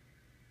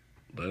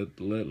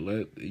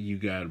 Let you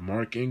got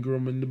Mark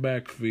Ingram in the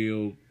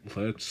backfield.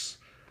 Let's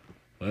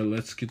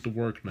get to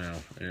work now,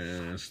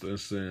 and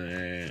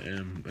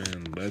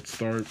let's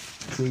start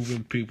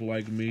proving people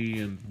like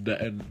me and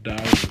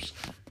doubters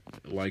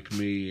like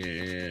me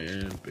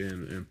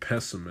and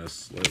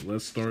pessimists.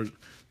 Let's start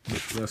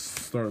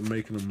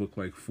making them look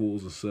like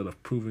fools instead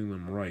of proving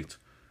them right.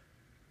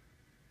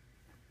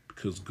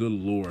 Because good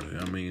Lord,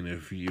 I mean,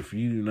 if you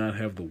do not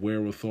have the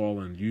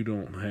wherewithal and you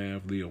don't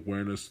have the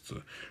awareness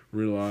to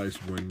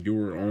realize when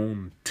your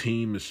own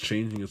team is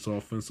changing its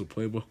offensive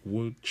playbook,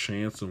 what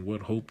chance and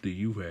what hope do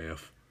you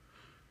have?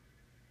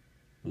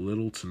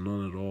 Little to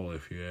none at all,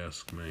 if you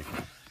ask me.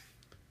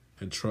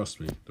 And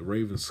trust me, the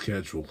Ravens'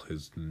 schedule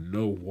is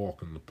no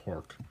walk in the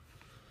park.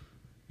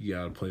 You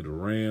got to play the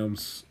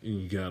Rams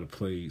and you got to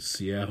play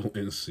Seattle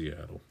in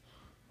Seattle.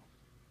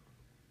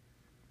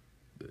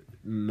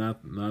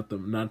 Not to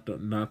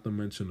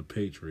mention the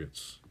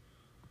Patriots.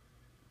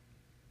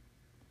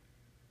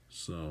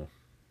 So,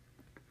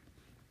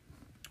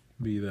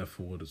 be that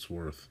for what it's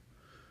worth.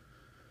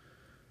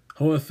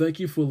 I want to thank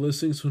you for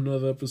listening to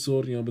another episode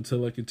of the I'm Tell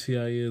Like a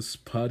TIS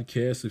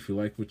podcast. If you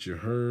like what you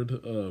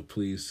heard,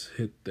 please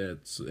hit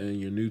that. And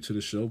you're new to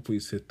the show,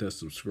 please hit that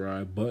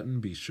subscribe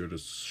button. Be sure to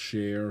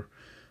share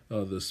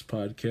this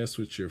podcast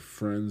with your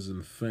friends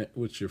and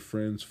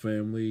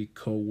family,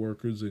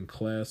 co-workers, and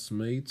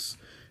classmates.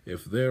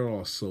 If they're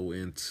also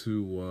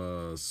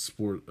into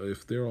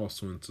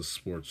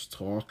sports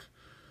talk.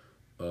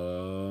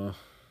 I'm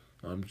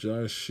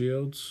Josh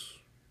Shields.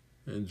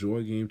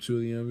 Enjoy Game 2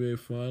 of the NBA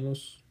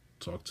Finals.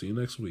 Talk to you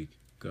next week.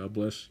 God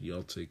bless.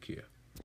 Y'all take care.